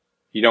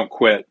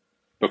quit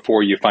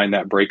before you find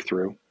that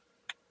breakthrough.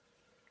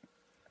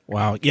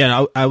 Wow.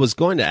 Yeah. I was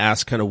going to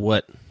ask kind of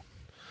what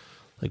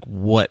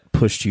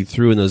pushed you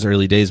through in those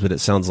early days, but it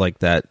sounds like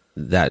that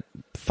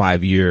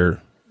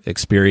 5-year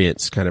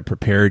experience kind of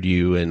prepared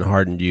you and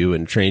hardened you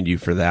and trained you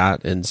for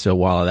that. And so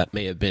while that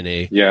may have been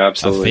a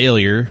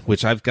failure,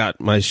 which I've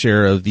got my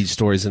share of these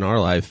stories in our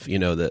life,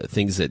 the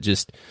things that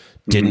just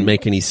didn't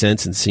make any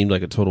sense and seemed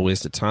like a total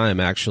waste of time,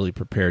 actually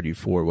prepared you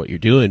for what you're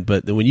doing.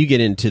 But then when you get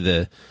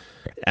into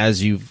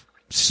as you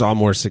saw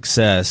more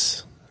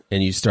success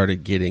and you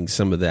started getting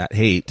some of that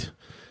hate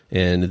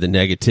and the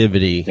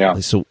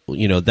negativity, so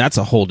that's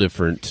a whole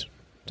different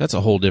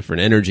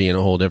energy and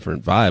a whole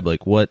different vibe.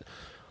 Like what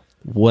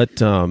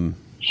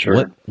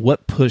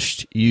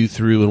pushed you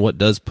through, and what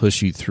does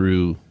push you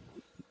through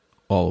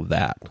all of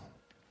that?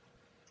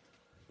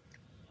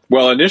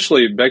 Well,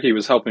 initially Becky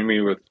was helping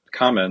me with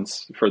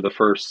comments for the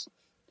first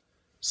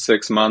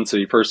 6 months,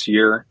 the first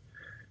year,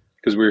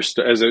 because we were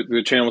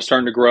the channel was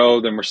starting to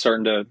grow. Then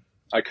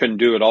I couldn't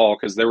do it all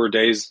because there were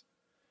days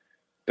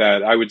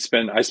that I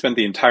spent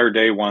the entire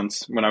day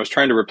once when I was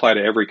trying to reply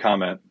to every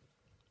comment.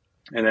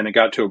 And then it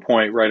got to a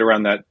point right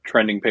around that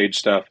trending page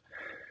stuff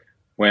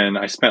when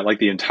I spent like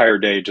the entire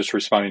day just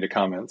responding to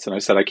comments. And I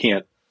said,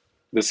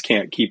 this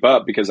can't keep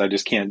up because I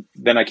can't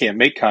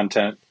make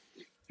content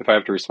if I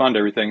have to respond to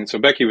everything. And so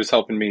Becky was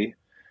helping me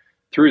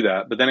through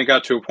that. But then it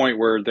got to a point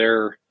where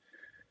they're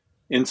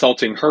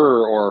insulting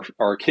her or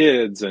our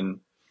kids.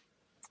 And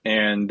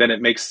then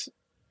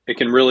it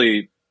can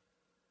really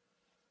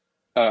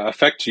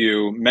affect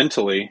you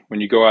mentally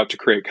when you go out to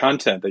create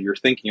content that you're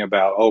thinking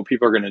about, oh,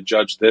 people are going to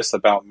judge this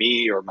about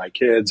me or my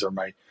kids or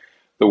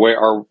the way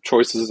our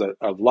choices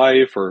of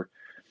life, or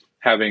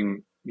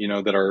having,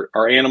 that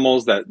our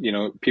animals that,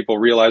 people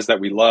realize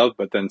that we love,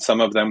 but then some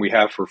of them we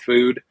have for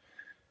food.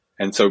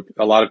 And so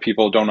a lot of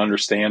people don't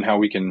understand how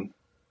we can,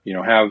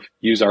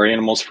 use our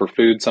animals for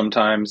food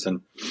sometimes.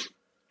 And,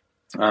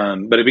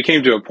 but it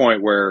became to a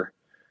point where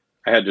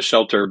I had to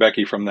shelter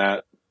Becky from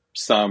that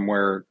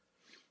where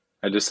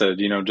I just said,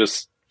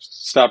 just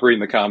stop reading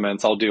the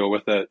comments. I'll deal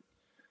with it.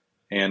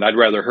 And I'd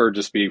rather her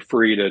just be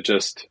free to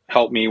just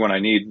help me when I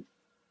need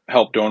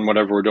help doing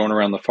whatever we're doing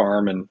around the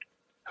farm and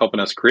helping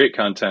us create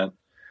content.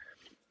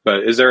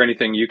 But is there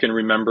anything you can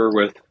remember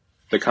with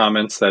the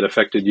comments that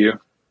affected you?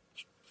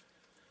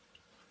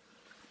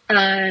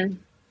 I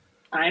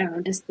don't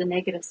know, just the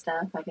negative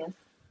stuff, I guess.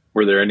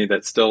 Were there any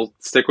that still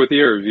stick with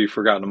you, or have you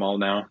forgotten them all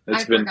now?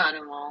 I've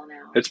forgotten them all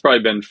now. It's probably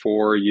been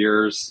 4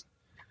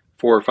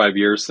 or 5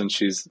 years since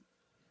she's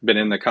been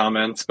in the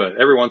comments, but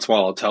every once in a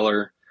while I'll tell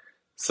her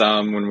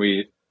some when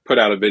we put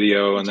out a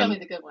video. And tell then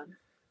me the good ones.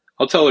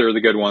 I'll tell her the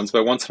good ones,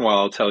 but once in a while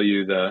I'll tell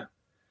you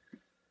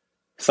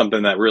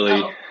something that really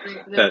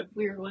the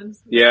weird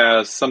ones.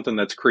 Yeah, something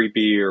that's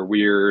creepy or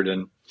weird,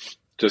 and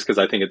just because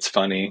I think it's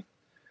funny,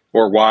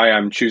 or why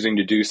I'm choosing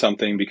to do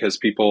something, because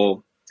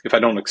people, if I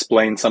don't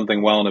explain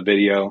something well in a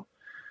video,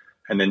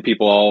 and then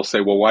people all say,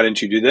 well, why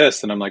didn't you do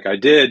this? And I'm like, I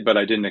did, but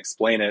I didn't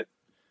explain it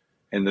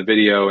in the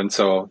video. And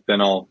so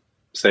then I'll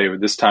say,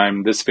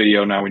 this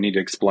video, now we need to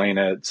explain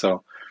it.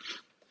 So,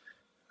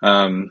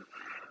 but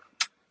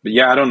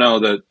yeah, I don't know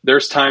that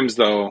there's times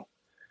though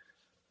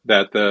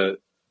that the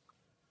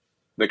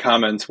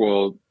comments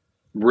will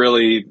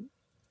really,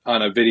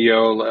 on a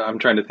video, I'm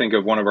trying to think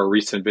of one of our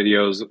recent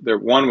videos.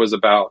 One was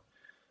about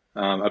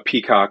a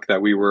peacock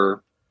that we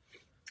were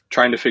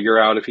trying to figure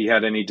out if he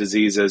had any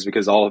diseases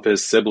because all of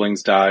his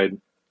siblings died.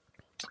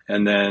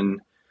 And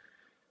then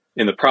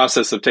in the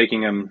process of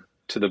taking him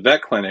to the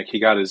vet clinic, he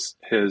got his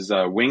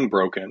wing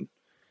broken.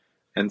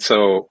 And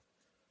so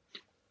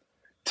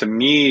to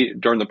me,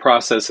 during the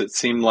process, it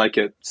seemed like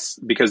it's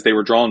because they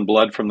were drawing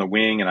blood from the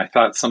wing, and I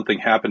thought something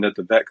happened at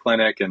the vet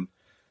clinic, and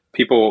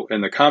people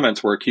in the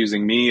comments were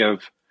accusing me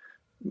of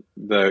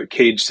the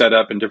cage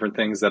setup and different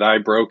things, that I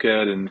broke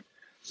it, and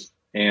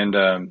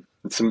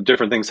some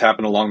different things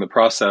happened along the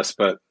process.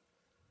 But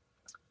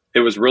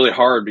it was really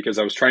hard because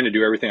I was trying to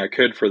do everything I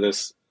could for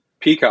this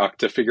peacock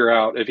to figure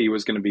out if he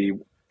was going to be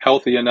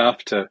healthy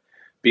enough to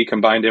be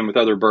combined in with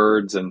other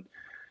birds. And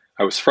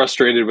I was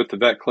frustrated with the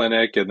vet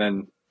clinic. And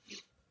then,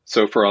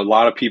 so for a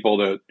lot of people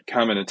to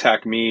come and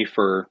attack me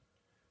for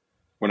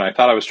when I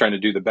thought I was trying to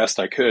do the best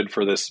I could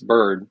for this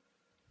bird,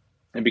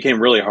 it became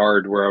really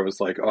hard, where I was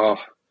like, oh,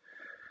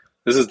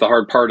 this is the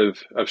hard part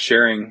of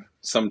sharing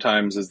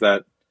sometimes, is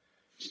that,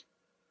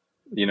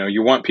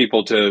 you want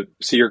people to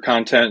see your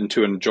content and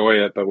to enjoy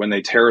it, but when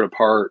they tear it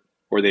apart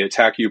or they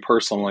attack you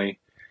personally,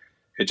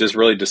 it just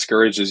really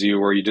discourages you,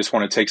 where you just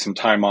want to take some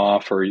time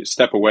off, or you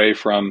step away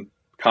from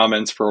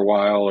comments for a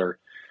while, or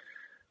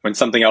when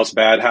something else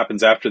bad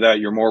happens after that,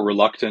 you're more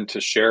reluctant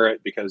to share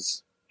it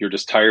because you're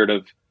just tired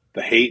of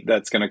the hate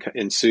that's going to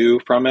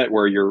ensue from it,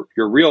 where your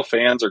real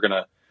fans are going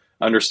to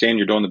understand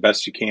you're doing the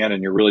best you can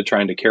and you're really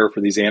trying to care for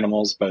these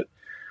animals. But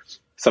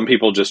some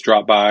people just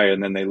drop by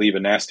and then they leave a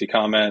nasty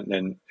comment,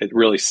 and it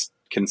really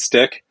can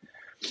stick.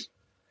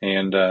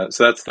 And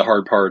so that's the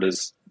hard part,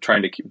 is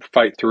trying to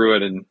fight through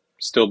it and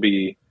still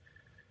be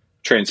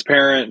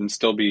transparent and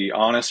still be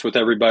honest with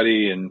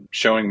everybody and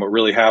showing what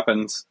really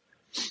happens.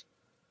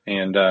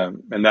 And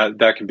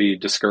that can be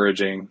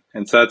discouraging.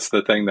 And so that's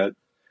the thing that,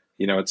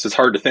 it's just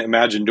hard to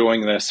imagine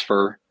doing this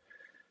for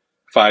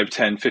 5,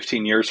 10,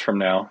 15 years from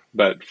now.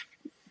 But,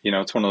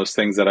 it's one of those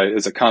things that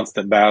is a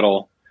constant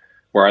battle,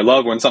 where I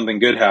love when something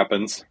good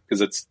happens,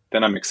 because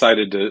then I'm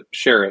excited to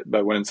share it.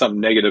 But when something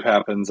negative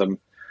happens, I'm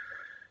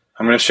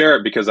going to share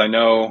it because I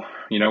know,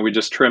 we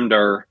just trimmed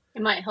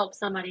it might help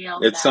somebody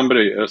else.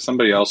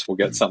 Somebody else will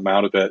get something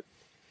out of it.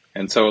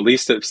 And so at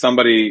least if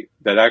somebody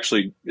that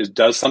actually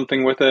does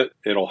something with it,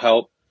 it'll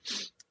help.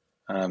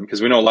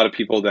 Because we know a lot of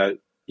people that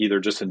either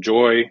just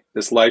enjoy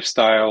this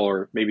lifestyle,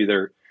 or maybe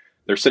they're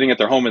sitting at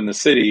their home in the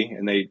city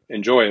and they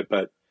enjoy it,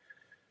 but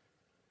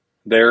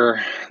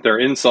their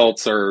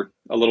insults are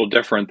a little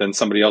different than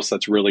somebody else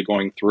that's really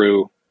going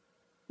through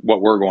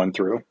what we're going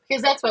through.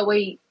 Because that's what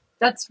we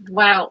that's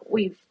why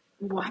we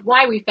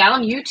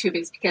found YouTube,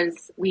 is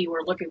because we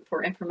were looking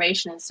for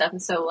information and stuff.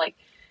 And so like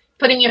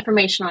putting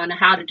information on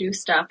how to do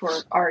stuff, or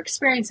our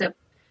experience of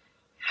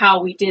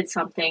how we did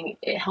something,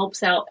 it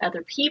helps out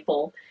other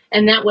people.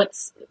 And that's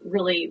what's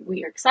really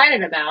we are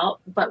excited about.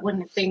 But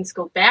when things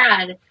go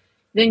bad,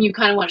 then you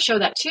kind of want to show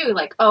that too.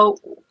 Like, oh,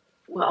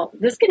 well,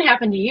 this can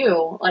happen to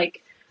you.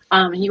 Like,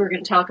 you were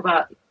going to talk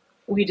about,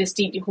 we just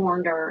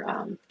dehorned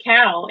our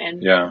cow,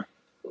 and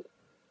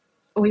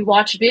we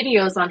watched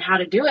videos on how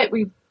to do it.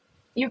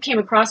 You came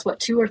across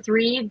 2 or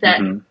 3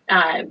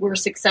 that were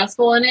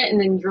successful in it,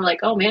 and then you're like,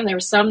 oh man, there were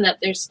some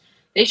that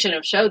they shouldn't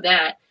have showed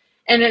that.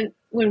 And then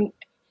when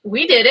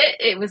we did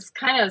it, it was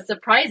kind of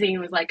surprising. It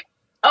was like,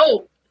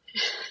 oh,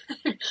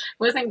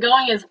 wasn't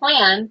going as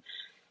planned.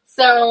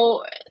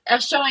 So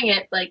showing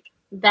it, like,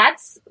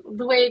 that's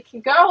the way it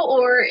can go,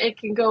 or it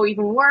can go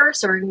even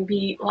worse, or it can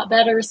be a lot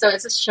better. So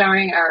it's just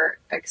sharing our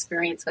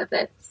experience with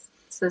it,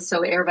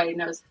 so everybody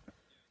knows.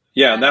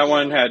 Yeah, and that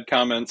one had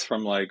comments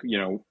from like,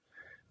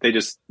 they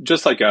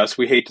just like us,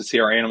 we hate to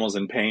see our animals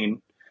in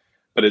pain,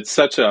 but it's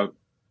such a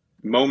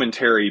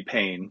momentary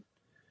pain,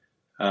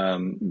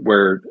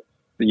 where,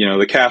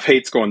 the calf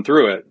hates going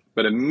through it,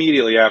 but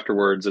immediately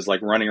afterwards is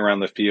like running around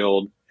the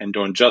field and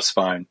doing just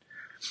fine.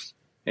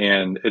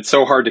 And it's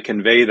so hard to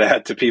convey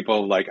that to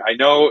people. Like, I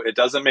know it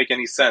doesn't make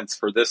any sense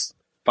for this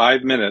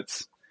 5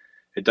 minutes.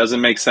 It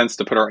doesn't make sense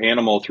to put our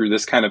animal through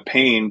this kind of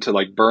pain, to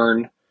like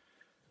burn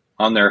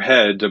on their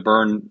head, to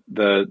burn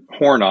the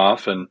horn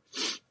off.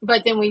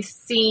 But then we've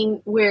seen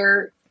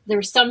where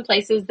there's some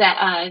places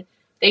that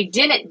they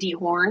didn't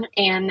dehorn,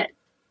 and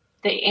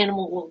the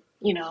animal will,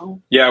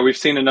 Yeah, we've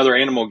seen another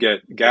animal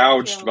get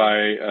gouged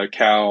by a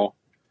cow.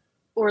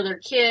 Or their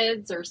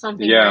kids or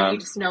something. Yeah. Where you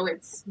just know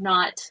it's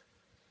not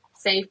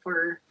safe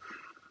for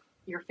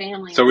your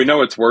family. So we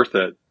know it's worth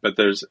it, but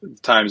there's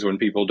times when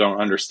people don't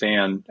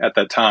understand at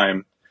that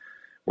time,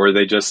 where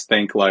they just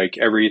think like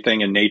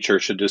everything in nature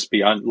should just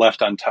be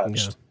left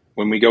untouched. Yeah.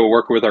 When we go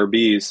work with our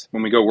bees,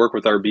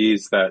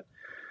 that,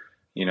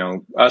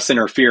 us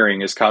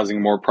interfering is causing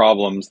more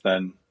problems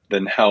than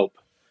help.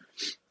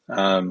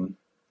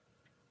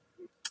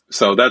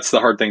 So that's the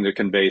hard thing to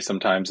convey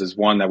sometimes, is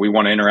one, that we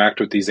want to interact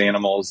with these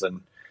animals,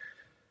 and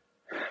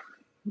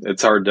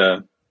it's hard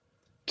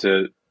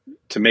to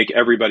make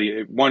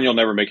everybody, one, you'll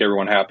never make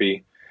everyone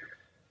happy.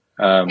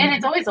 And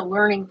it's always a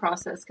learning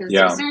process, because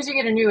as soon as you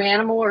get a new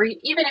animal, or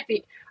even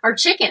if our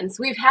chickens,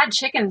 we've had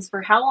chickens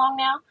for how long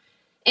now?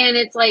 And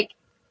it's like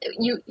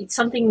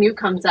something new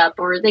comes up,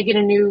 or they get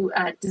a new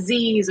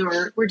disease,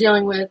 or we're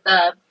dealing with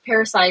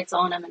parasites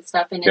on them and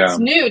stuff. And it's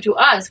new to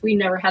us. We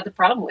never had the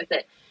problem with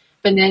it.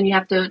 But then you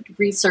have to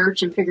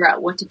research and figure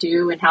out what to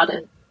do and how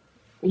to,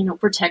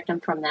 protect them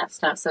from that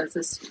stuff. So it's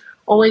just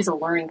always a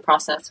learning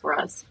process for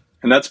us.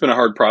 And that's been a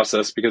hard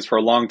process, because for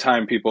a long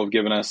time, people have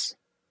given us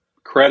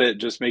credit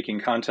just making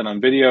content on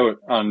video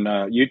on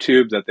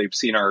YouTube, that they've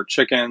seen our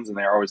chickens, and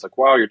they're always like,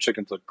 wow, your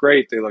chickens look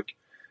great. They look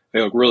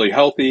really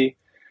healthy.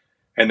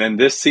 And then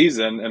this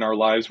season in our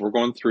lives, we're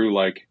going through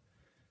like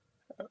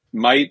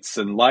mites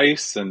and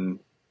lice and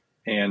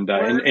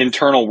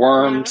internal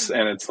worms. Yeah.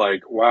 And it's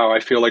like, wow, I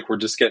feel like we're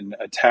just getting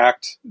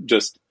attacked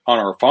just on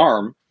our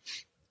farm,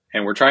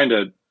 and we're trying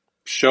to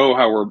show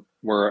how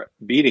we're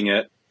beating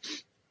it.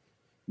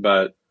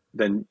 But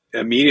then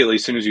immediately,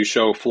 as soon as you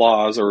show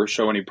flaws or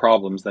show any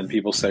problems, then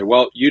people say,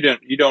 well, you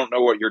don't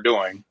know what you're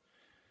doing,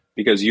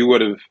 because you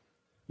would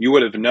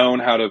have known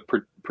how to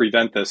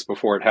prevent this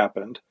before it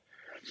happened.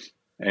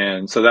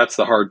 And so that's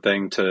the hard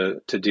thing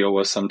to deal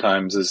with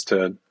sometimes, is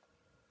to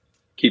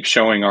keep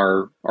showing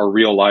our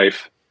real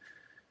life,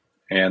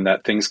 and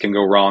that things can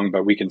go wrong,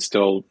 but we can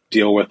still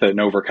deal with it and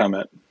overcome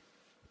it.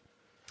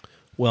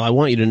 Well, I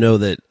want you to know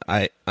that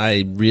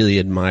I really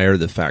admire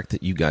the fact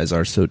that you guys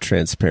are so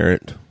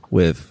transparent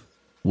with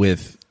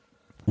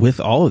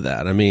all of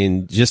that. I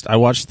mean, I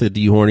watched the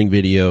dehorning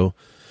video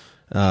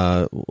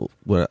a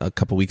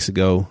couple weeks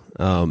ago.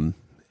 And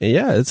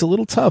yeah, it's a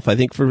little tough, I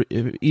think,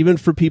 even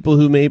for people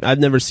who I've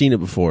never seen it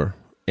before.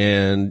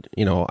 And,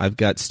 I've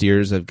got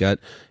steers, I've got,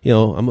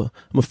 I'm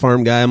a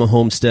farm guy, I'm a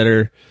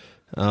homesteader.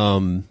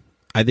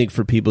 I think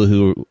for people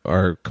who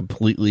are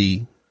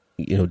completely,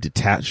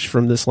 detached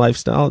from this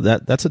lifestyle,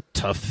 that's a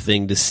tough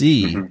thing to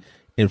see. Mm-hmm.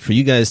 And for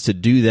you guys to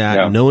do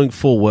that, knowing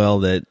full well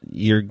that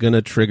you're going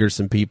to trigger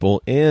some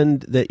people,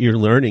 and that you're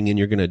learning, and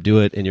you're going to do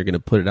it, and you're going to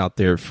put it out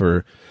there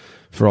for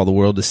all the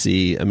world to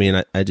see. I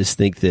mean, I just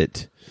think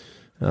that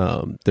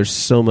there's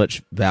so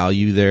much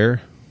value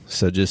there.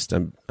 So just,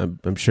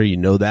 I'm sure you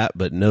know that,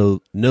 but know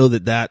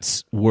that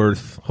that's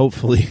worth,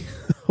 hopefully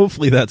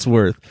that's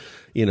worth,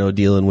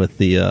 dealing with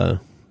the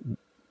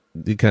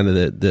kind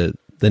of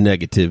the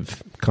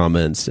negative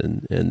comments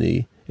and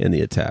the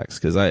attacks,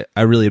 because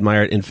I really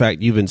admire it. In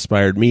fact, you've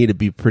inspired me to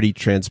be pretty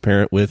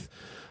transparent with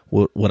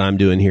what I'm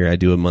doing here. I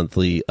do a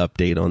monthly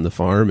update on the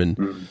farm,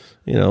 and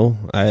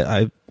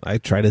I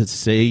try to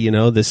say,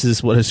 this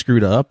is what I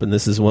screwed up, and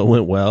this is what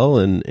went well,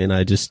 and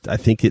I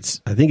think it's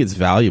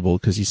valuable,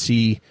 because you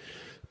see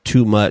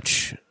too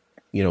much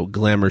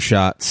glamour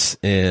shots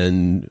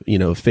and,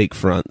 fake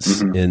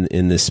fronts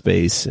in this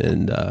space.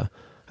 And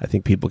I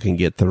think people can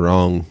get the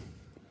wrong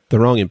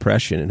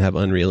impression and have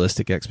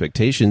unrealistic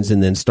expectations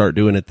and then start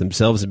doing it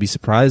themselves and be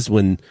surprised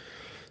when,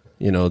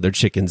 their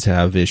chickens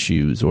have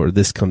issues or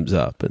this comes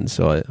up. And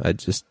so I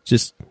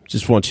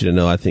just want you to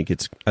know, I think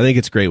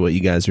it's great what you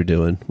guys are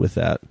doing with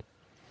that.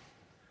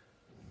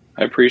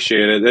 I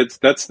appreciate it.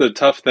 That's the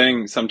tough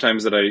thing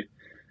sometimes that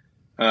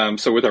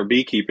so with our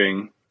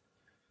beekeeping,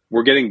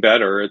 we're getting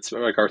better. It's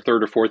like our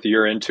third or fourth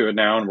year into it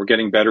now, and we're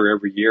getting better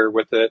every year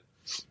with it.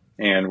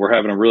 And we're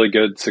having a really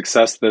good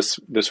success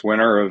this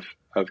winter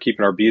of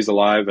keeping our bees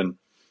alive.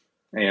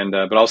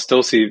 But I'll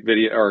still see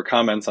video or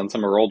comments on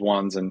some of our old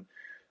ones. And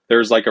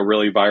there's like a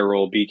really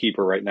viral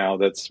beekeeper right now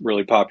that's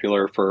really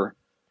popular for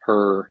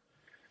her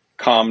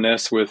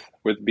calmness with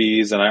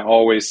bees. And I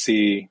always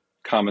see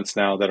comments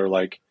now that are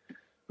like,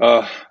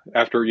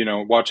 after,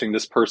 watching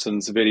this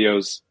person's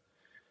videos,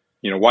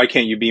 why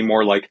can't you be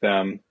more like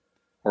them?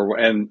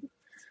 And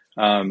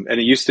it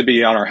used to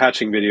be on our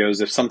hatching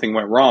videos, if something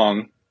went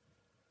wrong,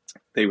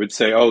 they would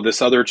say, oh,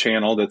 this other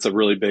channel that's a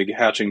really big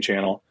hatching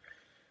channel,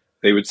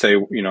 they would say,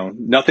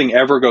 nothing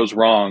ever goes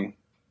wrong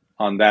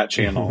on that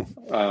channel.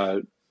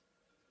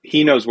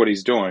 He knows what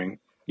he's doing.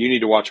 You need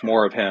to watch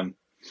more of him.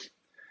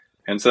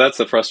 And so that's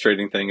the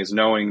frustrating thing, is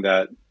knowing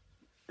that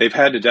they've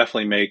had to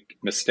definitely make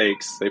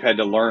mistakes. They've had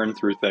to learn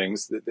through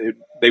things.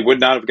 They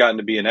would not have gotten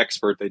to be an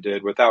expert they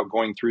did without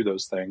going through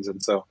those things.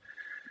 And so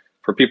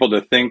for people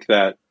to think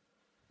that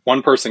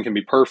one person can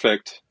be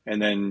perfect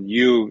and then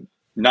you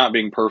not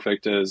being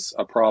perfect is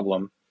a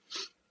problem,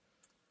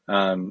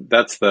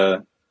 that's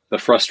the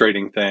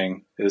frustrating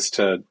thing, is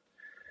to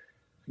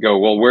go,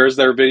 well, where's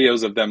their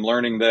videos of them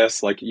learning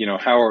this? Like,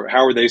 how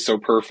are they so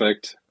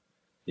perfect?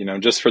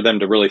 Just for them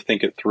to really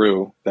think it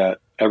through, that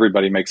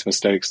everybody makes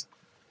mistakes.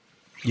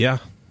 Yeah,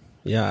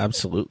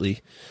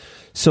 absolutely.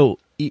 So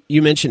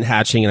you mentioned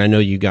hatching, and I know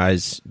you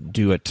guys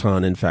do a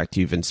ton. In fact,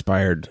 you've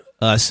inspired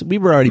us. We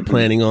were already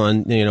planning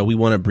on, we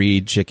want to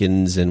breed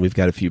chickens, and we've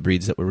got a few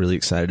breeds that we're really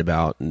excited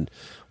about and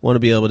want to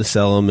be able to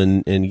sell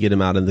them and get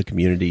them out in the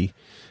community.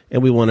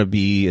 And we want to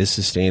be as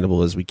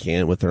sustainable as we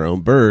can with our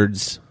own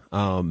birds.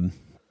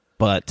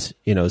 But,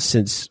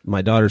 since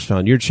my daughter's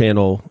found your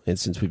channel and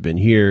since we've been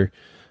here,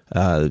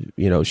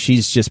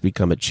 she's just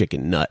become a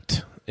chicken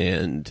nut.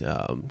 And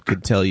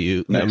could tell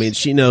you, nice. I mean,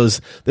 she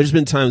knows. There's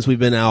been times we've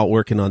been out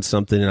working on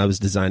something, and I was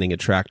designing a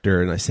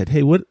tractor, and I said,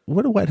 "Hey, what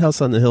do White House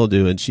on the Hill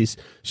do?" And she's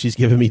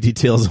giving me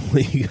details of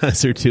what you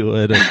guys are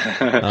doing.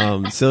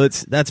 And, so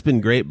that's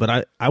been great.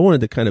 But I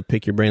wanted to kind of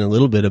pick your brain a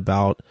little bit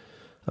about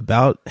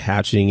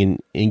hatching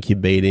and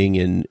incubating,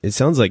 and it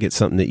sounds like it's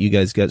something that you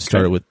guys got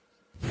started with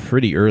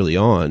pretty early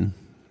on.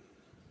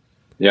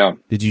 Yeah.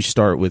 Did you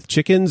start with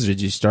chickens? Did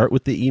you start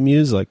with the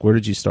emus? Like, where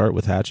did you start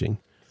with hatching?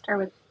 Start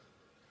with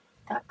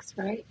ducks,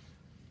 right?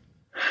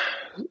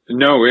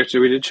 No, we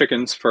did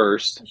chickens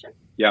first. Sure.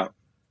 Yeah.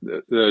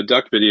 The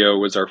duck video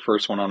was our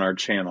first one on our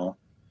channel,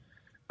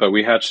 but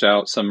we hatched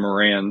out some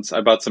Morans.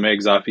 I bought some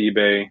eggs off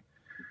eBay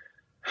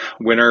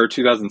winter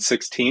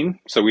 2016.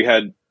 So we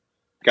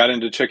got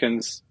into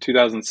chickens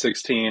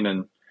 2016,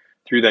 and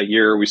through that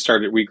year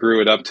we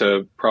grew it up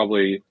to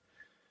probably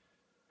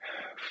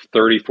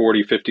 30,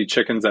 40, 50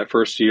 chickens that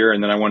first year.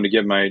 And then I wanted to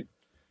give my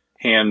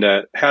hand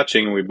at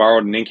hatching, and we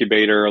borrowed an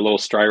incubator, a little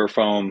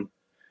styrofoam,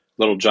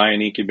 little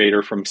giant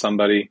incubator from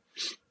somebody.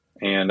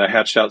 And I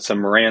hatched out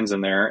some Morans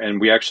in there. And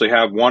we actually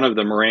have one of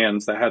the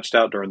Morans that hatched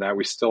out during that.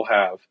 We still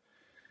have.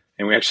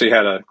 And we actually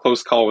had a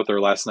close call with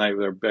her last night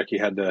where Becky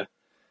had to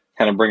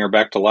kind of bring her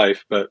back to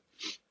life. But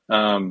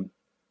that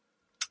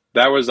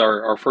was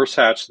our first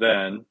hatch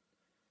then.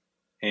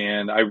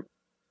 And I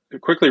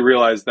quickly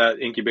realized that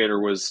incubator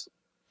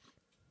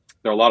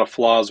there are a lot of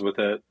flaws with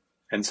it.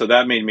 And so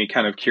that made me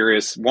kind of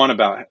curious.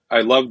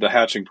 I love the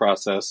hatching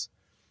process,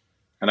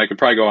 and I could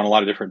probably go on a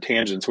lot of different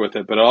tangents with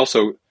it, but it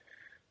also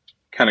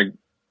kind of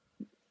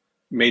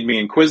made me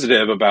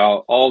inquisitive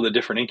about all the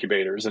different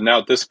incubators. And now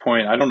at this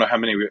point, I don't know how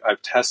many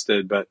I've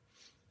tested, but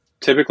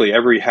typically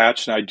every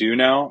hatch I do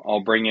now,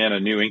 I'll bring in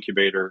a new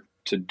incubator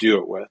to do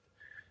it with.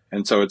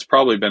 And so it's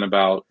probably been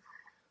about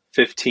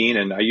 15,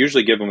 and I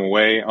usually give them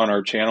away on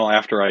our channel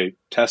after I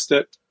test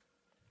it.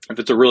 If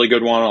it's a really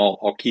good one,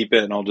 I'll keep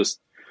it, and I'll just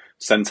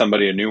send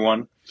somebody a new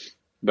one.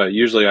 But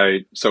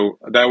usually so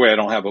that way I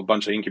don't have a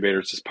bunch of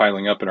incubators just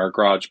piling up in our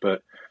garage.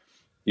 But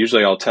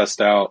usually I'll test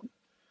out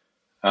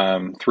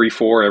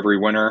 3-4 every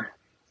winter,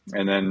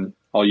 and then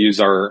I'll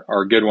use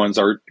our good ones.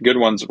 Our good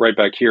ones right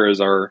back here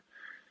is our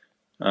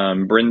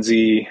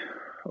Brinzy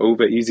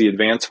Ova Easy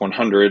Advance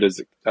 100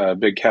 is a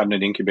big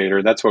cabinet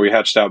incubator. That's what we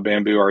hatched out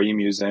Bamboo, our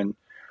emus in.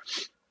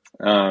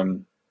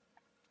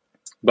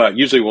 But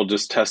usually we'll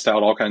just test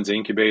out all kinds of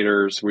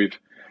incubators. We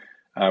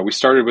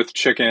started with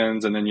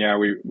chickens, and then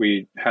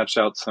we hatched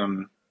out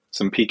some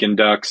Pekin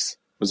ducks.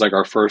 It was like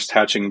our first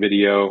hatching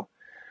video,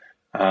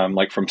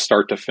 like from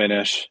start to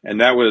finish,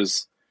 and that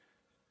was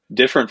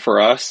different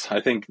for us. I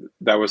think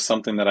that was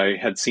something that I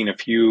had seen a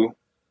few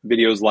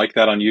videos like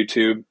that on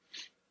YouTube,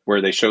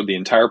 where they showed the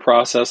entire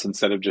process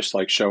instead of just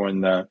like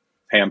showing the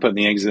hey, I'm putting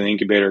the eggs in the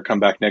incubator, come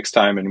back next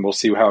time and we'll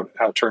see how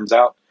it turns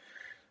out.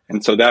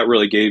 And so that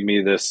really gave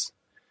me this,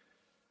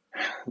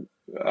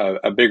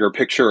 a bigger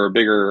picture or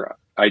bigger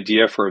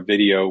idea for a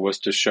video, was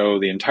to show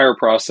the entire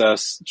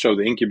process, show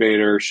the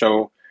incubator,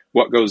 show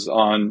what goes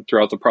on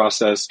throughout the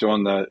process,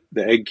 doing the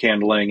egg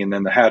candling and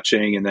then the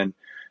hatching and then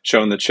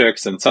showing the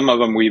chicks. And some of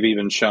them we've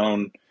even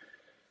shown.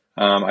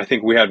 I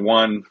think we had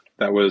one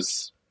that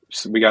was,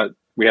 we had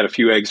a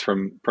few eggs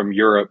from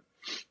Europe,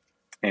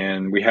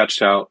 and we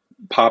hatched out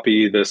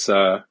Poppy, this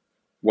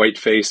white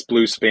face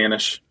blue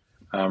Spanish,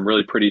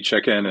 really pretty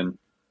chicken. And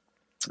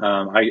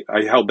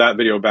I held that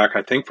video back,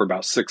 I think, for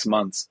about 6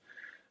 months.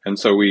 And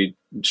so we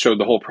showed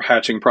the whole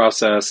hatching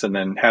process and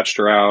then hatched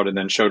her out and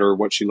then showed her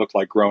what she looked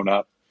like grown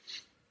up.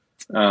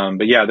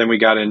 But yeah, then we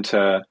got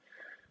into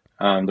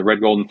the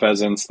red golden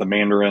pheasants, the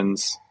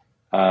mandarins.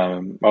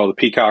 The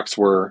peacocks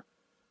were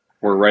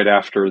right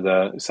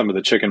after some of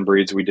the chicken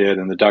breeds we did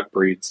and the duck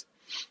breeds.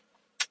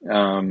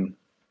 And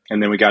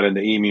then we got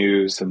into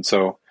emus. And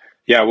so,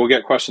 yeah, we'll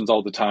get questions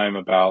all the time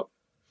about,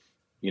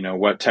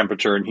 what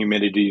temperature and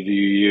humidity do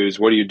you use?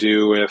 What do you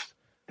do if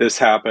this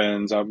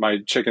happens? My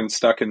chicken's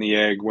stuck in the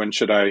egg. When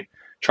should I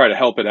try to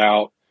help it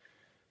out?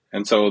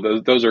 And so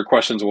those are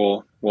questions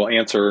we'll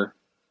answer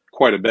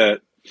quite a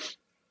bit.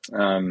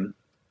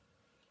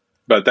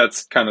 But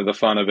that's kind of the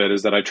fun of it,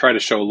 is that I try to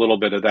show a little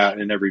bit of that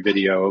in every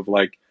video of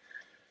like,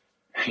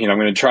 I'm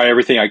going to try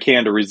everything I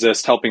can to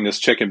resist helping this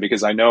chicken,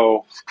 because I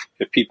know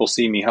if people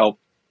see me help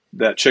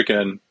that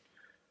chicken,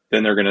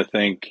 then they're going to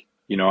think,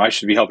 I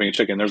should be helping a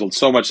chicken. There's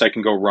so much that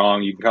can go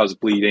wrong. You can cause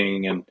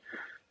bleeding and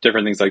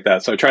different things like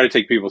that. So I try to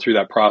take people through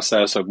that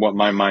process of what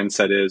my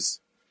mindset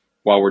is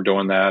while we're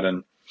doing that.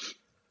 And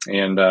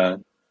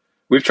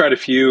we've tried a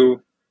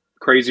few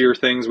crazier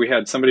things. We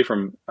had somebody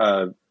from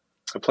a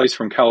place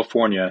from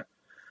California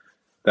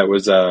that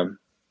was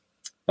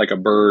like a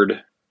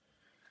bird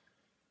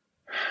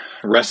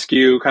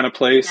rescue kind of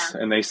place.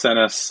 Yeah. And they sent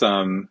us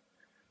some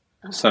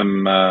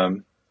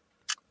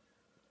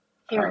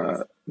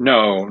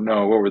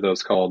what were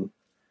those called?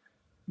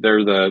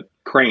 They're the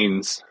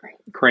cranes,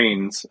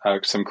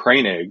 some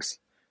crane eggs,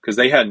 because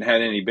they hadn't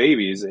had any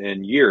babies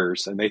in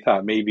years, and they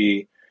thought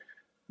maybe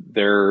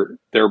their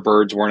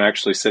birds weren't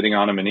actually sitting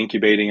on them and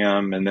incubating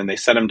them. And then they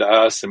sent them to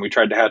us, and we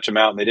tried to hatch them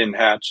out, and they didn't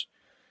hatch.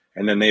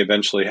 And then they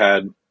eventually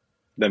had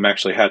them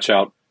actually hatch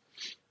out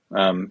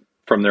from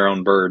their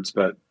own birds.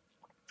 But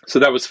so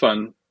that was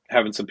fun,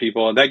 having some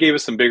people, and that gave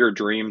us some bigger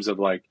dreams of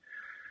like,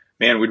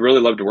 man, we'd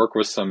really love to work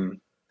with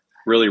some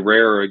really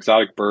rare or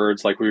exotic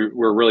birds. Like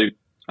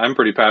I'm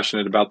pretty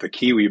passionate about the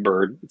kiwi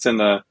bird. It's in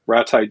the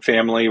ratite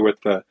family with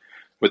the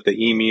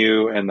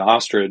emu and the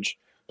ostrich,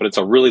 but it's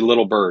a really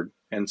little bird.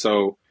 And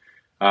so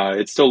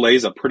it still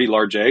lays a pretty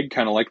large egg,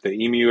 kind of like the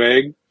emu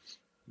egg.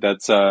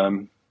 That's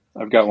I've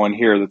got one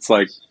here that's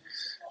like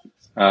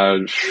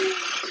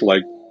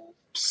 7-8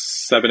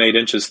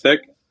 inches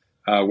thick,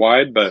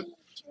 wide, but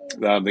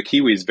the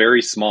kiwi is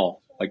very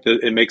small. Like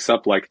it makes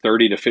up like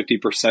 30 to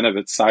 50% of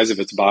its size of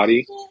its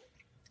body.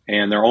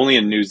 And they're only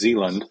in New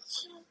Zealand,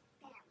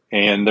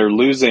 and they're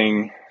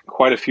losing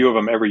quite a few of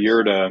them every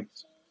year to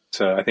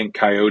I think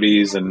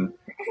coyotes and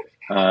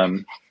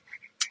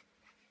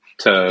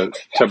to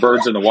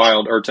birds in the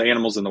wild, or to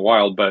animals in the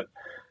wild. But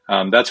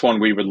that's one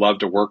we would love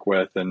to work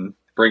with and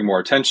bring more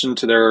attention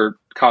to their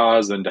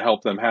cause and to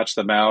help them hatch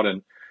them out.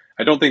 And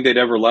I don't think they'd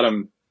ever let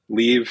them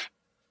leave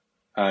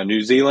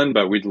New Zealand,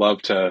 but we'd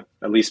love to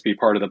at least be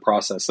part of the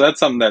process. So that's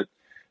something that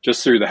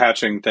just through the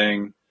hatching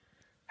thing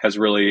has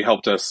really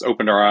helped us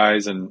open our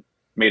eyes and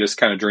made us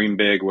kind of dream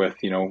big with,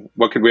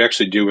 what could we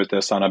actually do with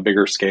this on a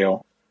bigger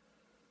scale?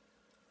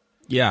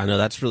 Yeah, no,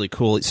 that's really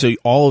cool. So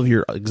all of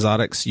your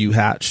exotics you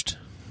hatched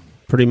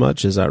pretty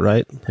much, is that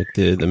right? Like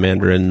the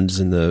mandarins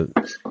and the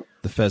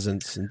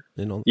pheasants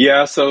and all?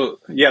 Yeah, so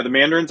the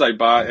mandarins I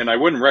bought, and I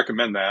wouldn't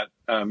recommend that,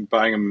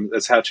 buying them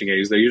as hatching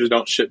eggs. They usually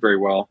don't ship very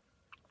well.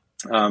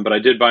 But I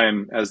did buy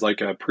them as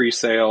like a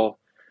pre-sale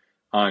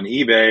on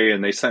eBay,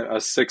 and they sent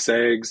us 6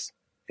 eggs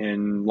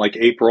in like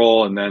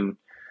April, and then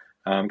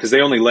because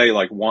they only lay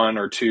like 1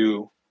 or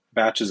 2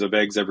 batches of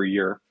eggs every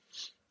year,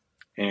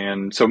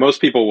 and so most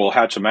people will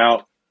hatch them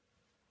out.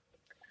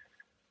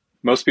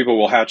 Most people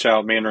will hatch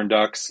out mandarin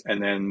ducks,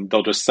 and then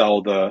they'll just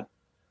sell the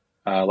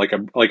like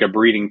a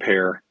breeding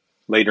pair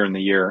later in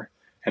the year.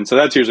 And so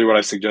that's usually what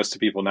I suggest to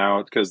people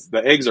now, because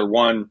the eggs are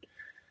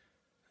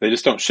they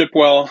just don't ship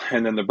well,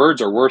 and then the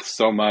birds are worth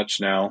so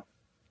much now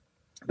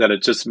that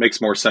it just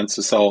makes more sense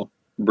to sell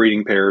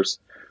breeding pairs.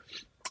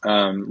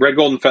 Red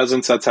golden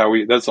pheasants, that's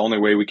the only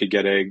way we could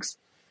get eggs,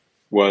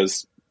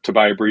 was to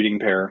buy a breeding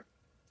pair,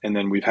 and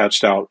then we've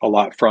hatched out a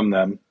lot from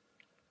them.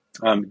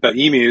 But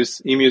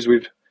emus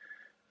we've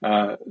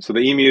so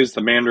the emus,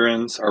 the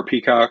mandarins, our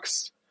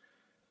peacocks,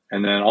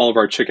 and then all of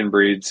our chicken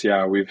breeds,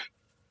 we've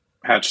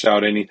hatched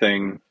out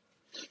anything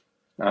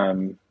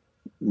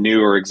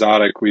new or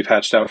exotic. We've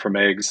hatched out from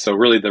eggs. So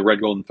really the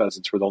red golden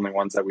pheasants were the only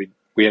ones that we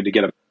had to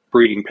get a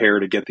breeding pair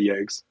to get the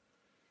eggs.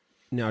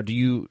 Now,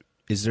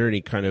 is there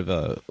any kind of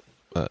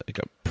like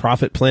a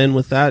profit plan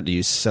with that? Do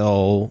you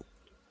sell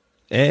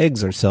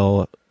eggs or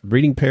sell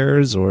breeding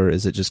pairs, or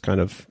is it just kind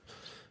of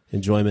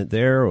enjoyment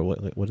there, or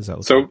what does that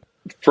look like?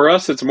 For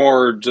us, it's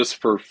more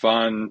just for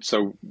fun.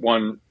 So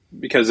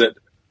because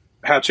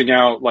hatching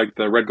out like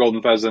the red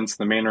golden pheasants,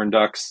 the Mandarin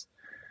ducks,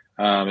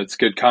 it's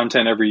good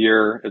content every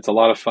year. It's a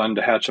lot of fun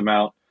to hatch them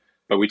out,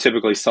 but we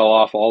typically sell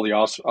off all the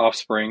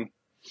offspring.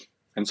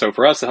 And so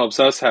for us, it helps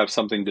us have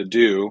something to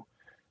do,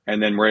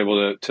 and then we're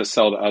able to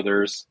sell to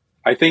others.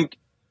 I think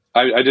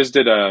I just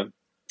did an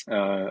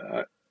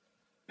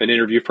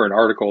interview for an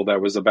article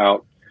that was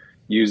about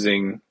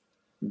using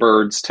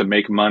birds to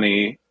make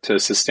money to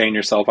sustain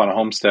yourself on a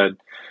homestead.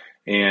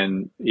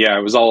 And yeah,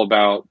 it was all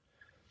about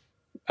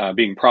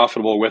being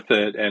profitable with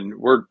it. And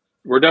we're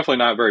definitely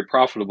not very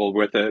profitable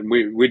with it.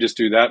 We just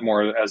do that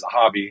more as a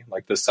hobby,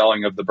 like the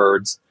selling of the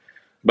birds.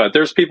 But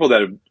there's people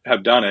that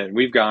have done it.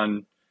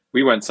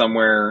 We went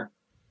somewhere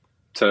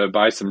to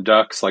buy some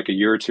ducks like a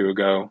year or two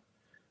ago,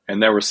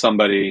 and there was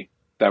somebody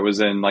that was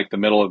in like the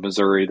middle of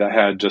Missouri that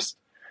had just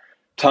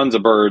tons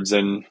of birds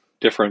in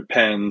different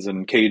pens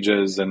and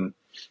cages, and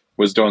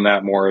was doing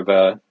that more of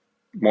a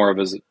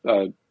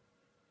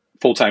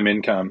full-time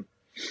income.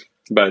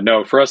 But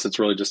no, for us, it's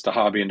really just a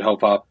hobby and to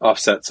help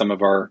offset some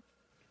of our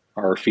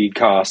feed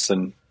costs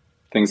and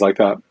things like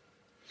that.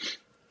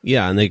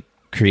 Yeah, and they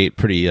create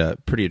pretty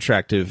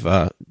attractive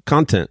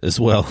content as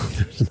well.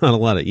 There's not a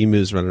lot of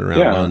emus running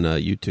around on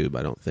YouTube,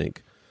 I don't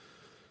think.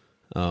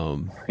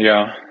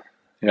 Yeah.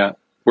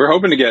 We're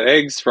hoping to get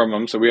eggs from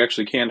them so we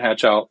actually can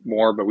hatch out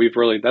more, but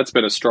that's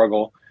been a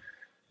struggle,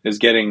 is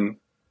getting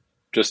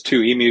just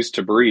 2 emus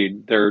to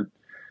breed.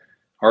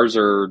 Ours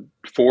are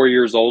 4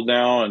 years old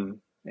now, and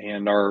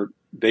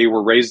they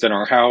were raised in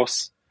our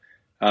house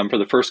for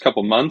the first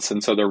couple months,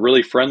 and so they're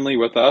really friendly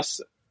with us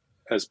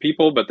as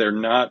people, but they're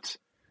not.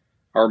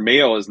 Our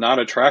male is not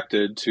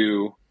attracted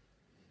to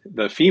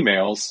the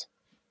females,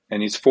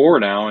 and he's 4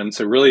 now, and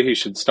so really he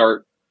should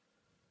start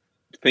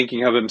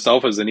thinking of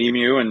himself as an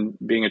emu and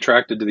being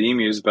attracted to the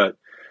emus. But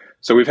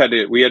so we had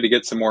to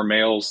get some more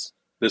males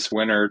this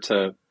winter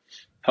to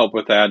help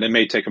with that. And it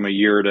may take them a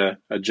year to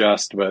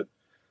adjust, but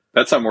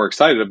that's something we're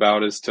excited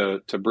about, is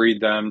to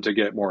breed them, to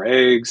get more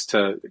eggs,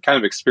 to kind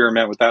of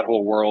experiment with that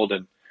whole world.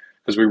 And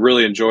because we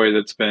really enjoyed it.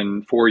 It's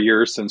been 4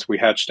 years since we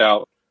hatched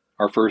out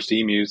our first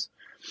emus.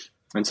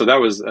 And so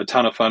that was a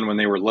ton of fun when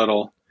they were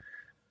little.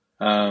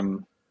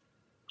 But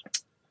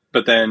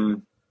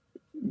then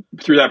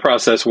through that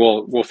process,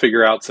 we'll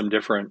figure out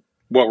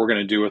what we're going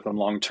to do with them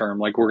long term.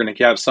 Like, we're going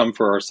to have some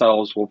for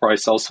ourselves. We'll probably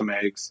sell some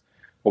eggs.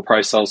 We'll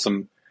probably sell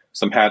some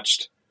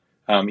hatched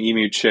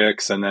emu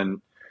chicks. And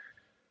then,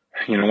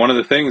 one of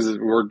the things is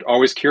we're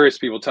always curious.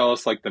 People tell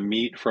us like the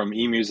meat from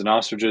emus and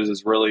ostriches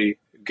is really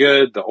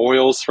good. The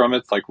oils from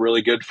it's like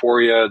really good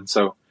for you. And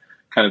so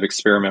kind of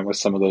experiment with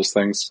some of those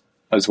things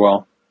as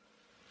well.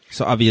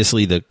 So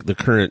obviously the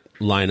current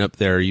lineup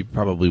there, you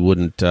probably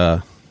wouldn't,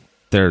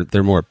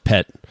 they're more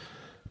pet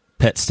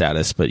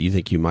status, but you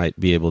think you might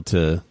be able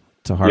to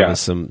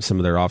harvest some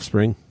of their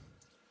offspring?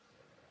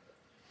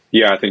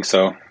 Yeah, I think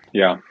so.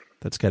 Yeah.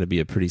 That's got to be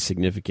a pretty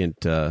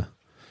significant, you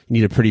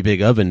need a pretty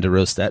big oven to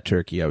roast that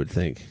turkey, I would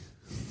think.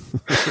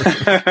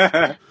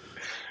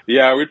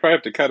 Yeah, we'd probably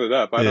have to cut it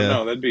up. I don't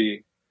know.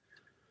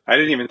 I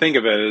didn't even think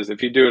of it as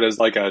if you do it as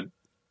like a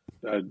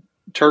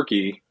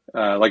turkey,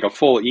 like a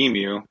full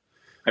emu.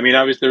 I mean,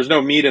 obviously there's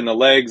no meat in the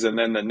legs and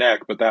then the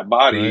neck, but that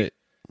body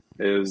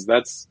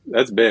that's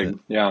big.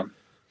 Yeah.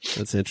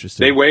 That's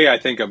interesting. They weigh, I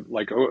think,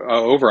 like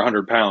over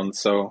 100 pounds.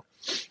 So,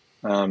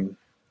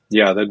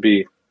 yeah, that'd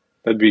be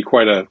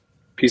quite a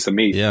piece of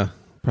meat. Yeah.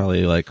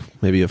 Probably like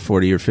maybe a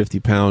 40 or 50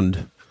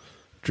 pound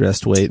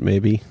dressed weight,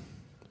 maybe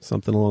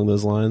something along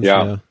those lines.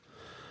 Yeah.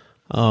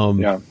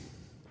 Yeah.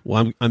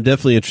 Well, I'm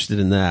definitely interested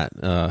in that.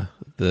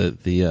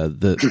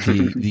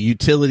 The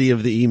utility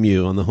of the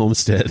emu on the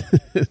homestead.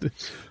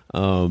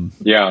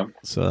 Yeah.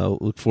 So I'll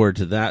look forward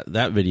to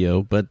that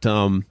video. But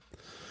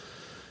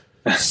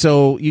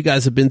so you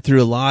guys have been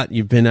through a lot.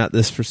 You've been at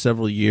this for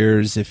several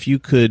years. If you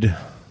could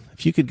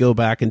go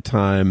back in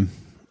time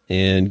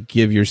and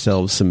give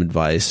yourselves some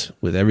advice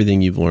with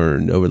everything you've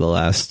learned over the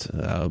last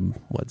I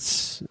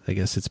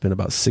guess it's been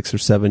about 6 or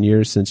 7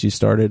 years since you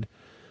started.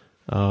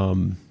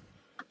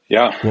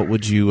 Yeah. What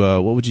would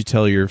you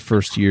tell your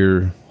first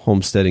year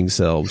homesteading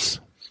selves?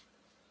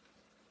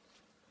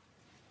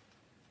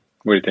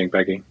 What do you think,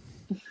 Becky?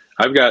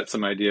 I've got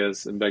some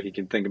ideas, and Becky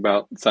can think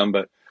about some.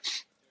 But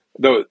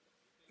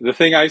the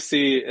thing I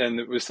see, and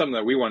it was something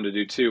that we wanted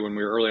to do too when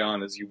we were early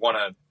on, is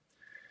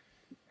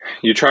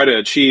you try to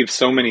achieve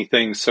so many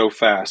things so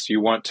fast.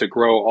 You want to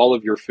grow all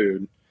of your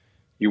food.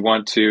 You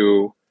want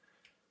to,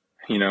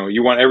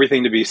 you want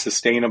everything to be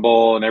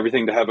sustainable and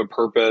everything to have a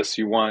purpose.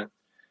 You want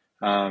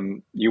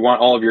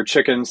all of your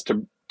chickens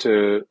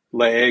to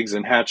lay eggs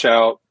and hatch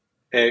out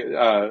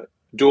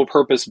dual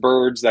purpose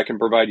birds that can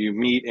provide you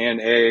meat and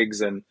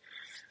eggs. And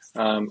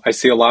I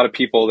see a lot of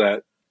people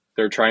that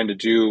they're trying to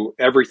do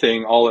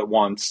everything all at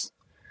once.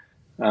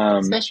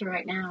 Especially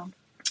right now.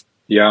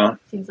 Yeah.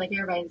 Seems like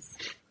everybody's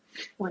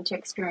want to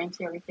experience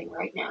everything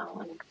right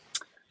now. And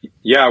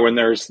yeah, when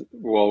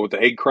with the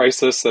egg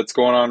crisis that's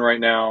going on right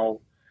now,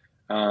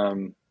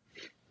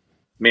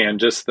 man,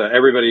 just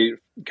everybody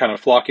kind of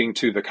flocking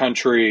to the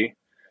country,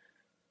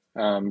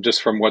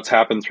 just from what's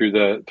happened through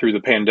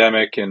the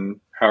pandemic, and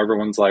how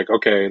everyone's like,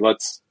 okay,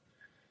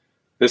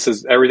 this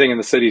is everything in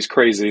the city's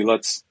crazy.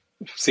 Let's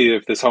see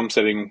if this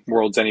homesteading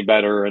world's any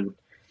better. And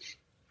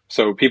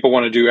so people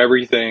want to do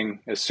everything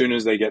as soon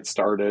as they get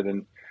started.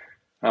 And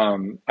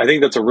I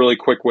think that's a really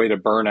quick way to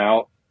burn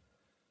out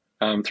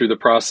through the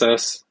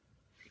process.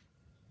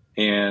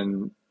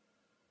 And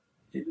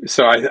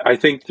so I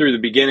think through the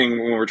beginning,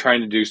 when we're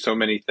trying to do so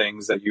many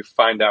things, that you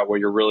find out what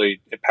you're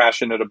really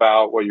passionate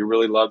about, what you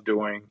really love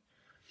doing.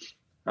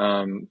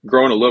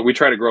 We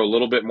try to grow a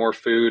little bit more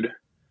food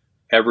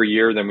every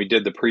year than we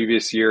did the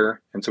previous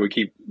year. And so we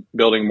keep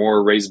building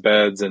more raised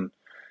beds and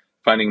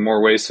finding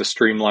more ways to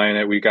streamline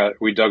it. We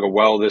dug a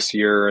well this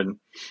year, and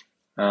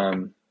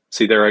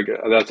see there,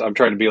 I'm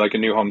trying to be like a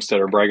new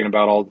homesteader, bragging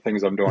about all the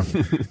things I'm doing.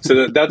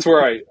 So that's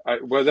where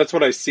that's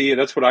what I see.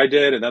 That's what I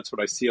did. And that's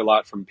what I see a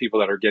lot from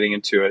people that are getting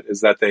into it,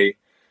 is that they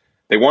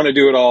want to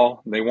do it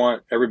all. They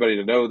want everybody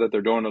to know that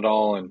they're doing it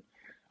all. And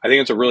I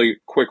think it's a really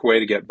quick way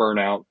to get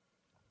burnout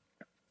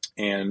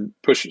and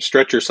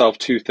stretch yourself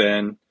too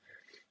thin.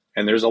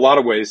 And there's a lot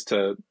of ways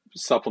to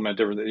supplement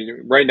different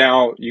things. Right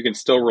now, you can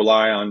still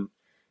rely on,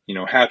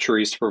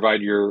 hatcheries to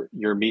provide your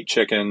meat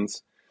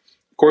chickens.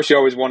 Of course, you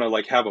always want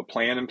to have a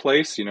plan in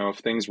place. If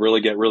things really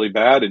get really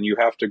bad and you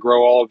have to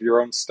grow all of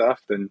your own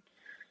stuff, then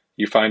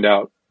you find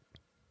out,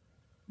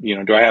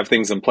 do I have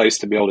things in place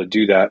to be able to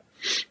do that?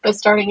 But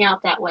starting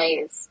out that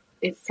way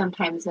is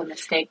sometimes a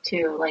mistake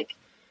too.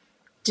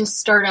 Just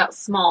start out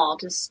small.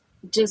 Just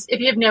if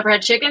you've never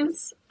had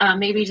chickens,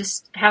 maybe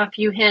just have a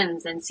few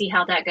hens and see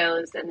how that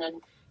goes. And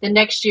then the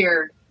next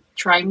year,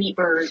 try meat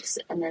birds.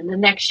 And then the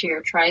next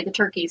year, try the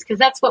turkeys. Because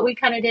that's what we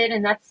kind of did.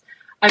 And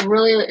I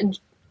really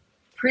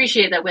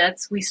appreciate that.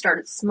 We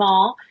started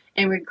small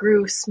and we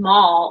grew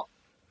small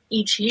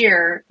each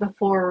year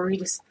before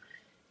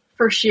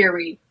first year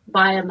we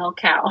buy a milk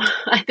cow.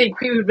 I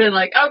think we would have been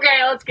like,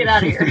 okay, let's get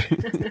out of here.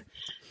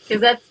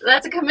 Because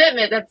that's a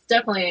commitment. That's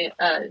definitely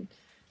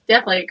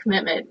a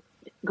commitment,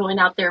 going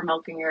out there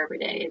milking her every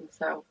day.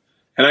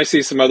 And I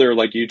see some other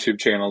YouTube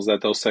channels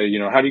that they'll say,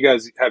 how do you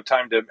guys have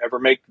time to ever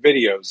make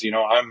videos?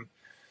 I'm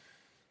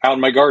out in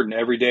my garden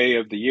every day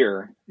of the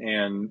year.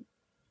 And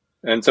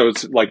so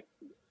it's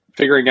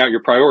figuring out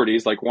your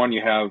priorities. One,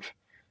 you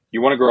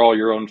want to grow all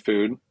your own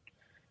food,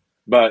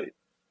 but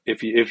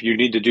if you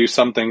need to do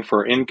something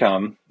for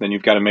income, then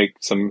you've got to make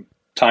some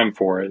time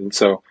for it. And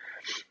so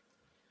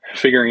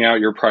figuring out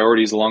your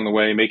priorities along the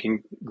way,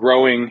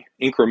 growing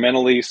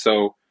incrementally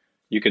so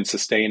you can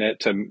sustain it,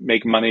 to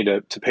make money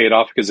to pay it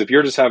off. Because if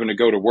you're just having to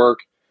go to work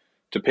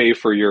to pay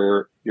for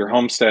your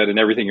homestead and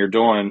everything you're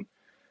doing,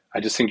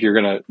 I just think you're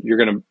gonna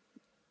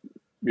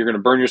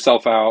burn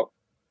yourself out.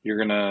 You're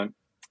gonna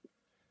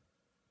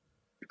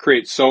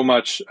create so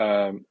much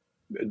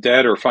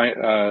debt or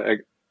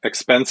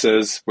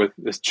expenses. With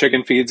this,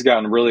 chicken feed's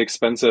gotten really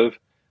expensive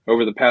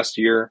over the past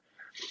year,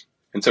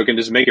 and so it can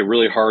just make it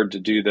really hard to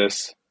do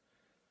this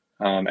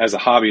as a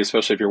hobby,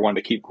 especially if you're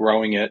wanting to keep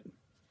growing it.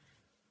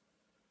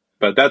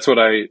 But that's what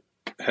I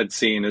had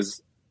seen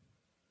is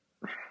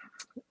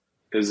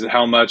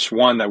how much,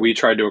 one, that we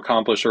tried to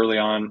accomplish early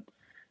on,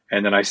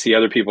 and then I see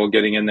other people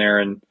getting in there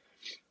and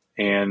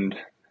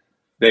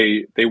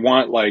they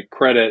want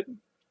credit,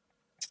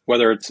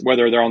 whether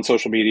they're on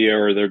social media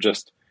or they're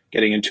just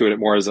getting into it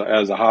more as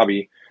a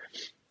hobby,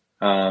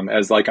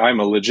 as I'm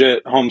a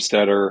legit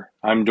homesteader.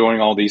 I'm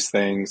doing all these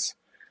things.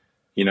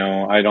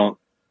 I don't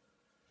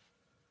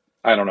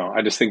know.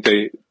 I just think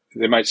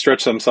they might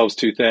stretch themselves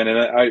too thin. And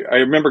I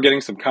remember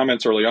getting some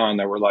comments early on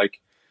that were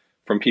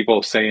from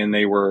people saying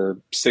they were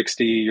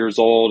 60 years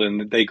old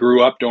and they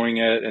grew up doing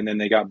it, and then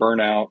they got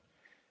burnt out,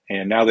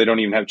 and now they don't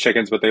even have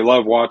chickens, but they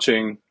love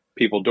watching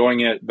people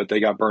doing it, but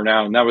they got burnt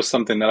out. And that was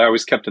something that I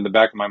always kept in the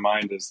back of my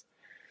mind, is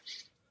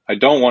I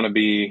don't want to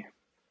be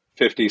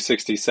 50,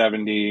 60,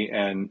 70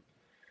 and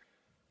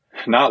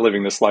not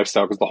living this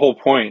lifestyle, because the whole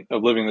point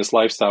of living this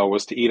lifestyle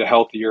was to eat a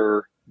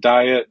healthier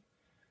diet,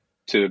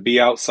 to be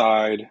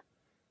outside.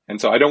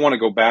 And so I don't want to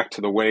go back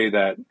to the way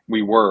that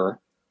we were,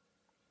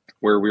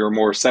 where we were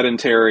more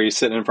sedentary,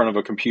 sitting in front of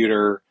a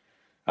computer,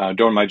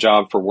 doing my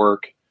job for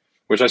work,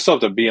 which I still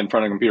have to be in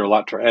front of a computer a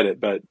lot to edit,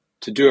 but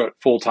to do it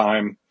full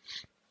time,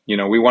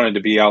 we wanted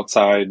to be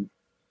outside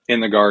in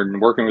the garden,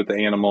 working with the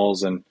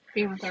animals and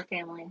being with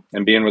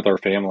our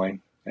family.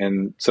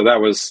 And so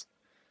that was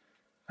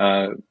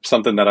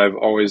something that I've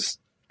always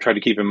tried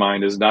to keep in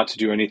mind, is not to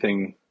do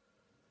anything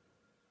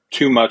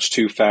too much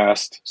too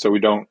fast, so we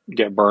don't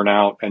get burnt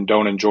out and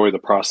don't enjoy the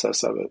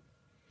process of it.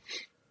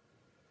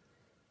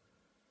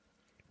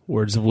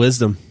 Words of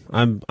wisdom.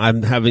 I'm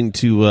having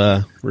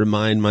to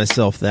remind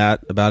myself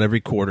that about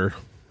every quarter.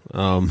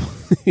 But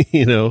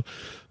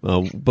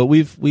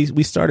we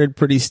started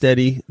pretty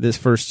steady this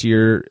first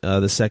year.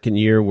 The second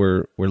year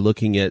we're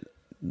looking at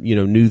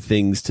new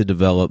things to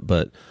develop,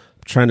 but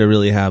trying to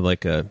really have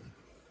a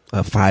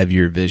a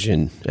 5-year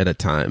vision at a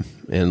time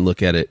and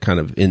look at it kind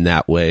of in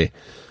that way.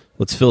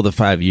 Let's fill the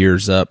 5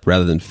 years up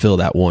rather than fill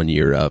that 1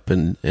 year up.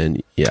 And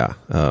yeah,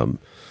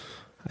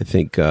 I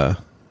think I'm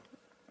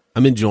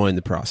enjoying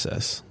the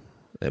process,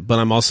 but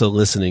I'm also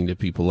listening to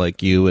people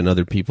like you and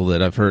other people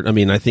that I've heard. I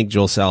mean, I think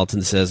Joel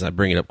Salatin says, I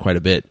bring it up quite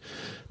a bit,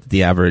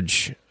 the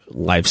average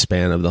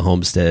lifespan of the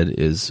homestead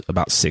is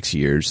about 6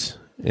 years,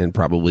 and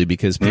probably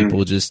because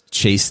people just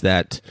chase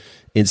that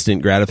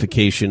instant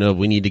gratification of,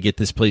 we need to get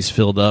this place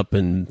filled up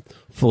and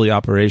fully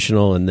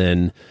operational, and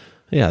then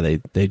they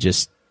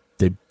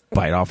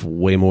bite off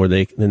way more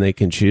than they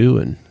can chew.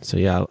 And so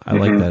I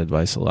like that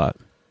advice a lot.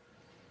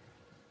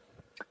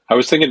 I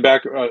was thinking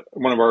back,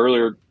 one of our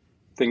earlier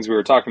things we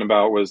were talking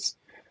about was,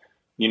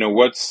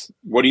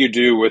 what do you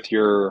do with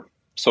your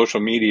social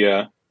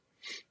media?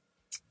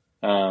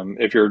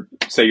 If you're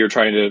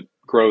trying to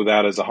grow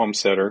that as a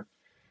homesteader,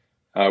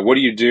 what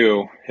do you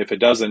do if it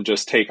doesn't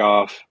just take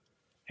off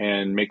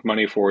and make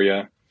money for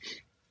you?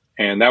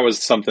 And that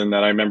was something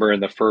that I remember in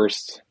the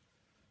first,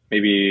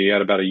 maybe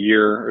at about a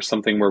year or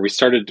something, where we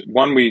started,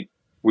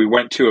 we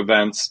went to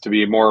events to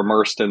be more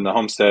immersed in the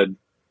homestead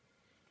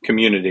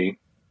community.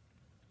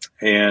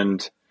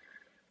 And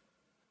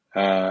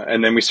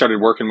then we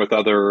started working with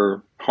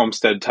other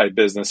homestead type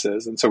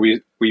businesses. And so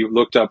we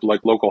looked up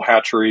like local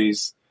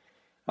hatcheries.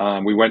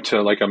 We went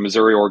to like a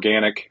Missouri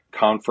organic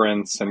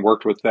conference and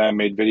worked with them,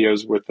 made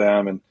videos with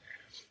them.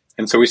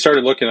 And so we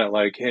started looking at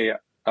like, hey,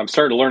 I'm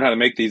starting to learn how to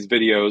make these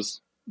videos,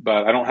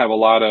 but I don't have a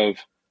lot of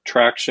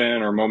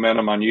traction or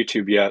momentum on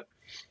YouTube yet.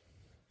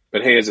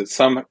 But hey,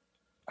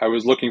 I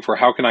was looking for,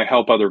 how can I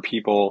help other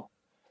people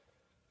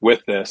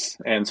with this?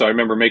 And so I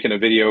remember making a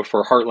video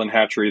for Heartland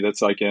Hatchery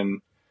that's like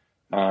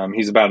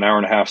he's about an hour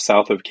and a half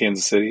south of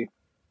Kansas City.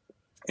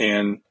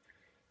 And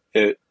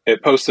I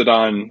posted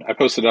on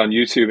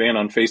YouTube and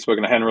on Facebook,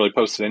 and I hadn't really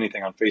posted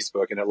anything on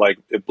Facebook, and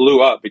it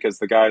blew up because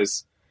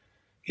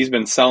he's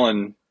been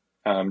selling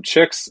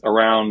chicks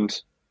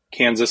around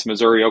Kansas,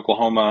 Missouri,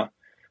 Oklahoma,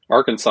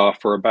 Arkansas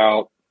for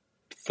about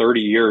 30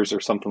 years or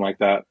something like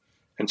that.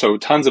 And so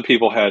tons of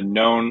people had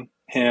known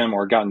him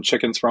or gotten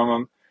chickens from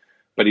him,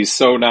 but he's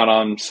so not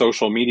on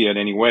social media in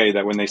any way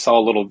that when they saw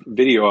a little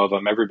video of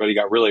him, everybody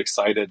got really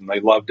excited and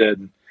they loved it.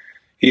 And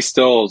he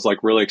still is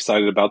like really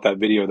excited about that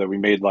video that we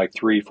made like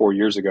 3-4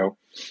 years ago.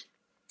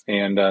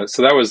 And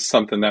so that was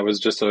something that was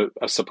just a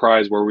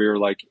surprise, where we were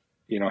like,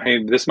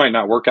 hey, this might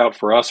not work out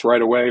for us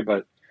right away,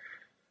 but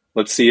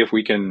let's see if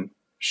we can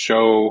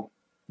show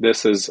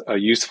this as a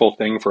useful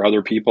thing for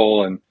other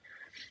people.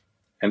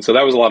 And so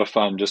that was a lot of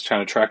fun, just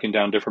kind of tracking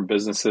down different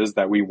businesses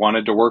that we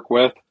wanted to work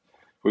with.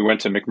 We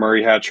went to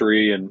McMurray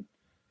Hatchery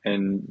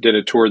and did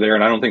a tour there.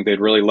 And I don't think they'd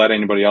really let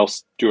anybody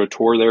else do a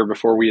tour there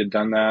before we had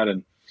done that.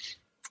 And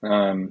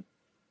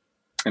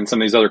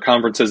some of these other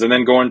conferences. And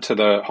then going to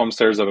the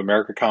Homesteaders of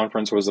America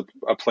conference was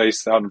a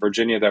place out in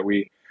Virginia that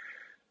we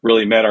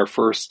really met our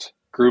first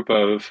group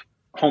of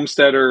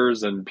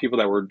homesteaders and people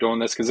that were doing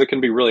this, because it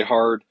can be really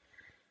hard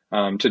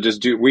to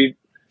just do. We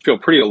feel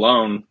pretty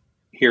alone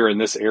here in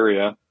this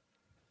area,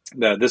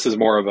 that this is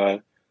more of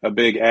a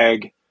big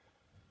ag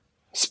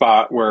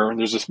spot where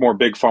there's just more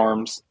big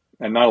farms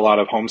and not a lot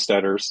of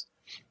homesteaders.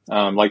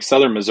 Like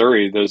Southern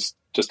Missouri, there's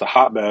just a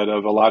hotbed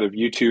of a lot of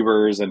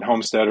YouTubers and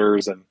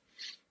homesteaders, and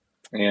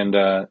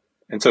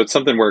so it's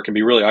something where it can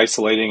be really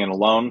isolating and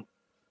alone.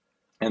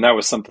 And that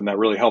was something that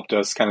really helped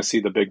us kind of see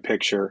the big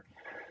picture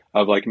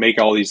of like make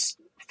all these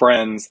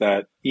friends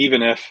that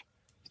even if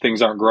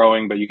things aren't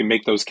growing, but you can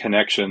make those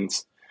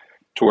connections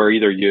to where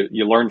either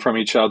you learn from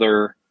each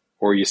other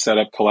or you set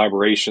up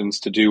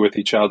collaborations to do with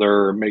each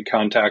other or make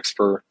contacts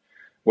for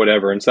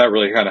whatever. And so that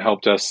really kind of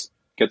helped us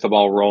get the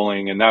ball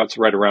rolling. And that's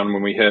right around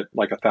when we hit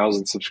like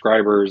 1,000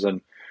 subscribers.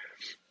 And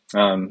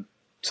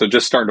so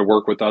just starting to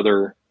work with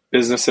other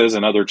businesses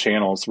and other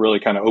channels really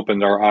kind of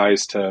opened our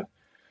eyes to,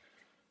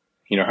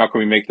 how can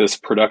we make this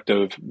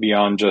productive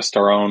beyond just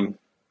our own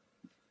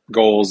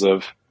goals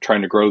of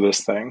trying to grow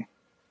this thing.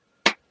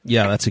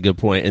 Yeah, that's a good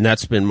point. And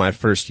that's been my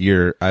first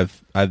year.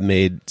 I've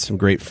made some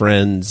great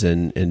friends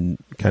and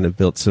kind of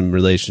built some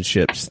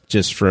relationships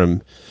just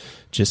from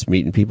just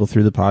meeting people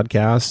through the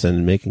podcast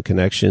and making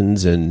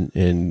connections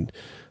and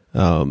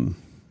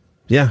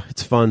yeah,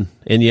 it's fun.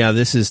 And yeah,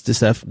 this is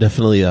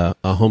definitely a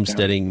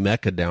homesteading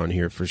mecca down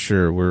here for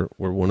sure. We're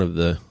one of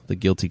the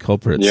guilty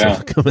culprits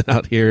of coming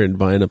out here and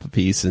buying up a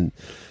piece and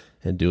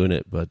doing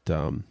it. But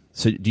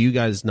so do you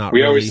guys not?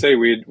 We always say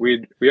we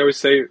always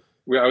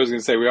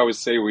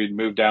say we'd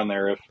move down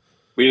there if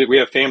we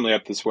have family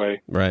up this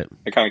way. Right.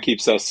 It kind of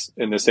keeps us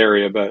in this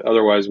area, but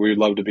otherwise we'd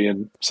love to be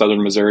in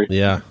Southern Missouri.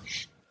 Yeah.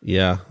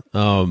 Yeah.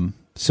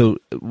 So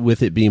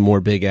with it being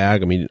more big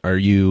ag, I mean, are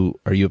you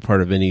a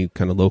part of any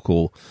kind of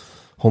local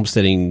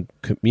homesteading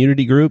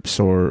community groups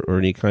or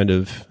any kind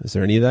of, is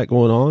there any of that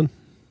going on?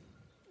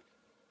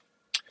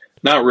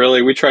 Not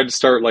really. We tried to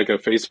start like a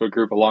Facebook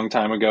group a long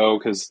time ago,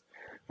 because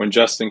when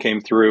Justin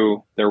came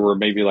through, there were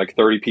maybe like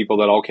 30 people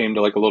that all came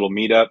to like a little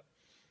meetup,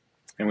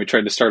 and we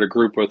tried to start a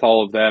group with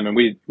all of them. And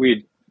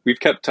we've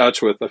kept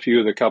touch with a few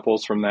of the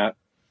couples from that,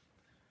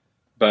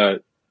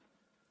 but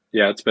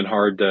yeah, it's been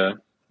hard to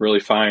really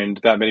find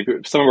that many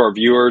people. Some of our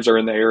viewers are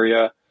in the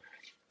area,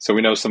 so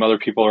we know some other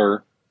people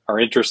are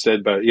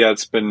interested, but yeah,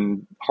 it's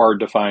been hard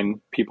to find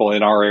people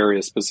in our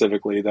area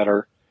specifically that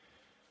are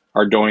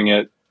doing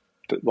it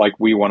like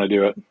we want to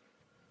do it.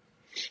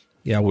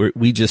 Yeah,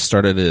 we just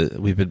started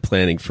we've been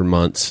planning for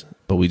months,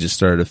 but we just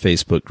started a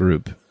Facebook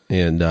group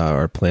and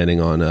are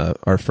planning on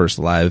our first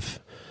live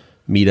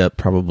meetup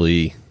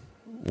probably.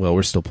 Well,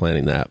 we're still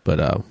planning that,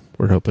 but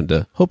we're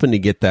hoping to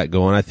get that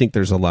going. I think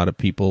there's a lot of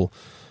people.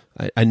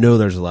 I know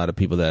there's a lot of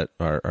people that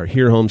are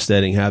here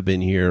homesteading, have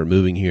been here, or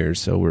moving here.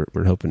 So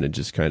we're hoping to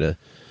just kind of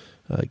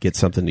get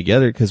something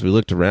together, because we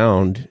looked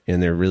around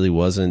and there really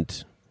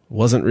wasn't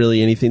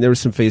really anything. There were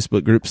some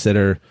Facebook groups that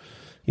are,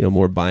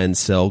 more buy and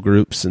sell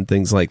groups and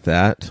things like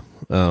that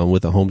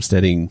with a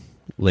homesteading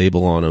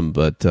label on them.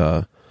 But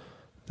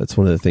that's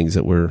one of the things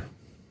that we're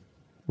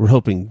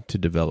hoping to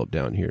develop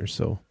down here.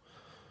 So,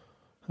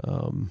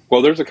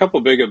 well, there's a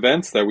couple big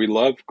events that we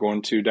love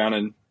going to down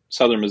in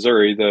southern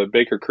Missouri. The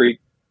Baker Creek,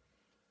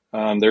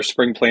 their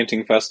spring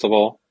planting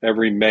festival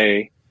every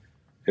May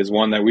is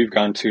one that we've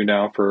gone to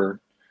now for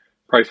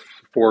probably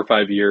 4 or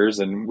 5 years,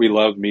 and we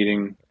love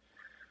meeting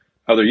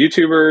other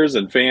YouTubers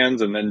and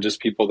fans, and then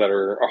just people that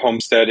are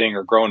homesteading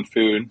or growing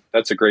food.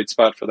 That's a great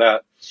spot for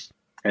that.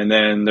 And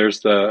then there's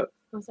the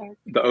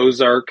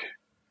Ozark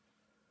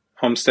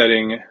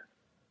Homesteading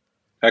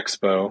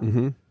Expo.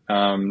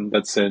 Mm-hmm.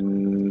 That's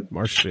in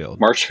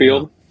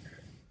Marshfield.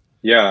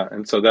 Yeah,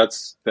 and so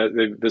this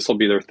will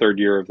be their 3rd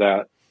year of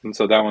that, and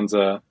so that one's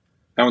a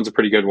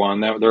pretty good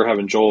one. They're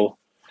having Joel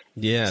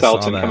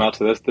Salatin come out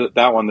to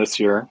that one this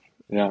year.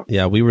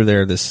 Yeah, we were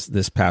there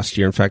this past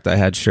year. In fact, I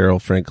had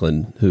Cheryl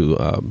Franklin, who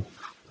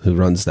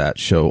runs that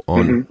show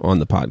on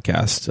the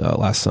podcast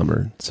last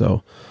summer.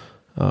 So,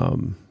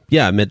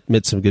 I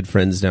met some good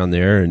friends down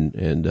there,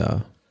 and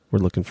we're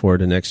looking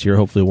forward to next year.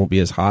 Hopefully, it won't be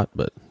as hot,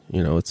 but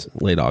it's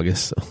late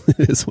August, so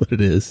it is what it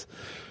is.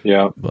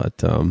 Yeah,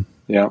 but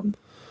yeah.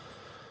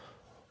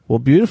 Well,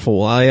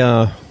 beautiful.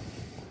 I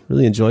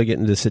really enjoy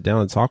getting to sit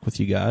down and talk with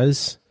you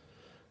guys.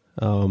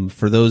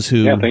 For those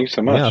who, thanks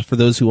so much. Yeah, for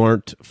those who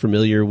aren't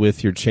familiar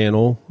with your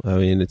channel, I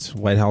mean, it's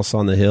White House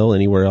on the Hill.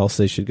 Anywhere else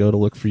they should go to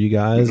look for you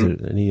guys, or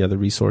any other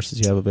resources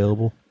you have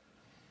available?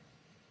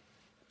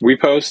 We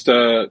post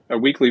a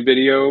weekly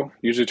video,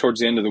 usually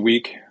towards the end of the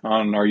week,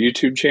 on our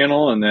YouTube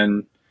channel, and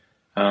then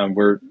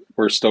we're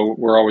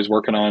always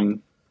working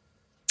on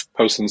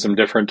posting some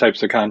different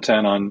types of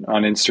content on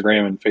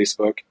Instagram and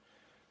Facebook.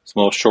 Some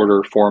little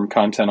shorter form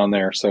content on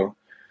there, so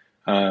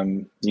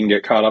you can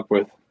get caught up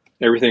with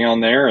everything on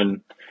there.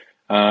 And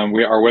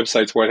our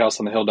website's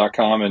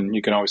whitehouseonthehill.com, and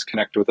you can always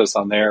connect with us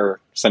on there or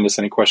send us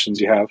any questions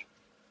you have.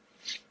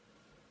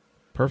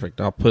 Perfect.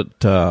 I'll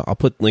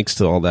put links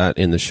to all that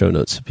in the show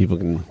notes so people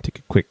can take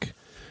a quick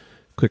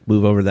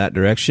move over that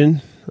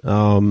direction.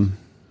 And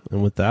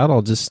with that,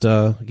 I'll just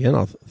again,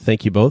 I'll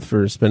thank you both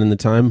for spending the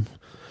time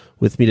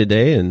with me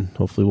today, and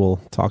hopefully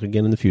we'll talk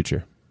again in the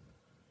future.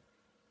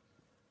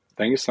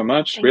 Thank you so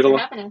much. We had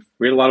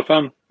a lot of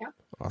fun. Yep.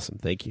 Awesome.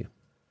 Thank you.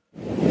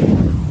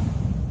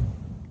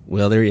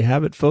 Well, there you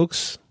have it,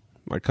 folks.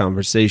 My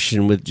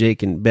conversation with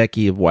Jake and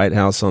Becky of White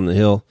House on the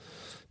Hill.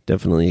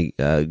 Definitely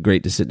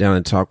great to sit down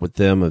and talk with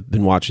them. I've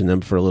been watching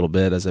them for a little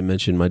bit. As I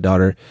mentioned, my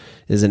daughter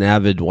is an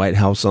avid White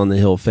House on the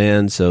Hill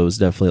fan, so it was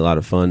definitely a lot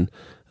of fun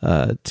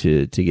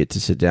to get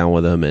to sit down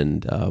with them.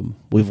 And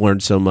we've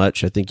learned so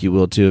much. I think you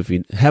will too. If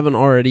you haven't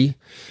already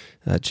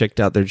checked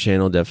out their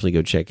channel, definitely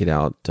go check it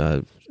out.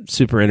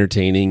 Super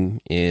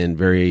entertaining and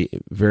very,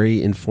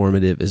 very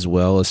informative as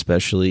well,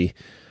 especially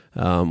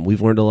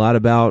we've learned a lot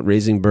about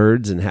raising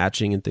birds and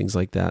hatching and things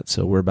like that.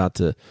 So we're about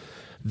to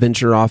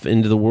venture off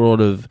into the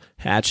world of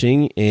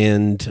hatching,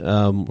 and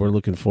we're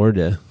looking forward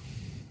to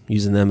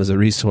using them as a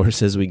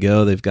resource as we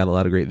go. They've got a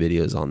lot of great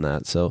videos on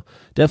that. So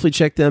definitely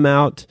check them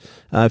out.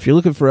 If you're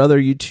looking for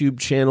other YouTube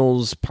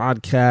channels,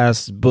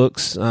 podcasts,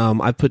 books,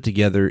 I put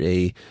together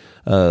a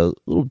little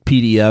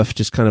PDF,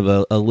 just kind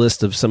of a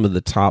list of some of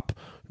the top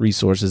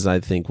resources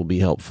I think will be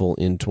helpful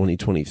in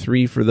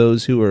 2023 for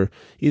those who are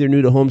either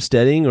new to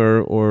homesteading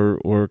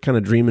or kind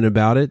of dreaming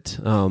about it.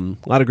 A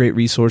lot of great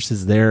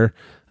resources there.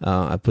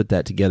 I put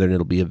that together, and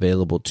it'll be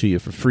available to you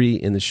for free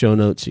in the show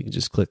notes. You can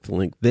just click the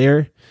link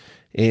there.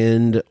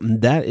 And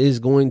that is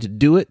going to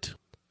do it.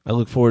 I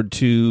look forward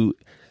to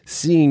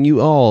seeing you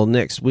all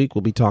next week.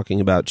 We'll be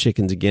talking about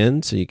chickens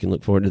again, so you can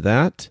look forward to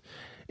that.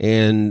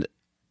 And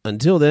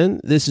until then,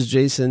 this is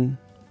Jason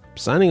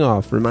signing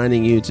off,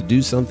 reminding you to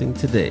do something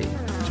today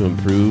to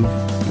improve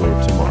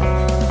your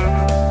tomorrow.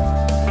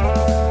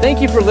 Thank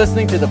you for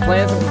listening to the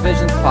Plans and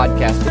Provisions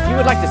podcast. If you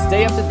would like to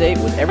stay up to date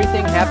with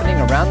everything happening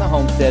around the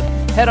homestead,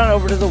 head on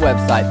over to the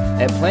website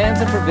at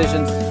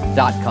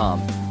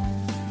plansandprovisions.com.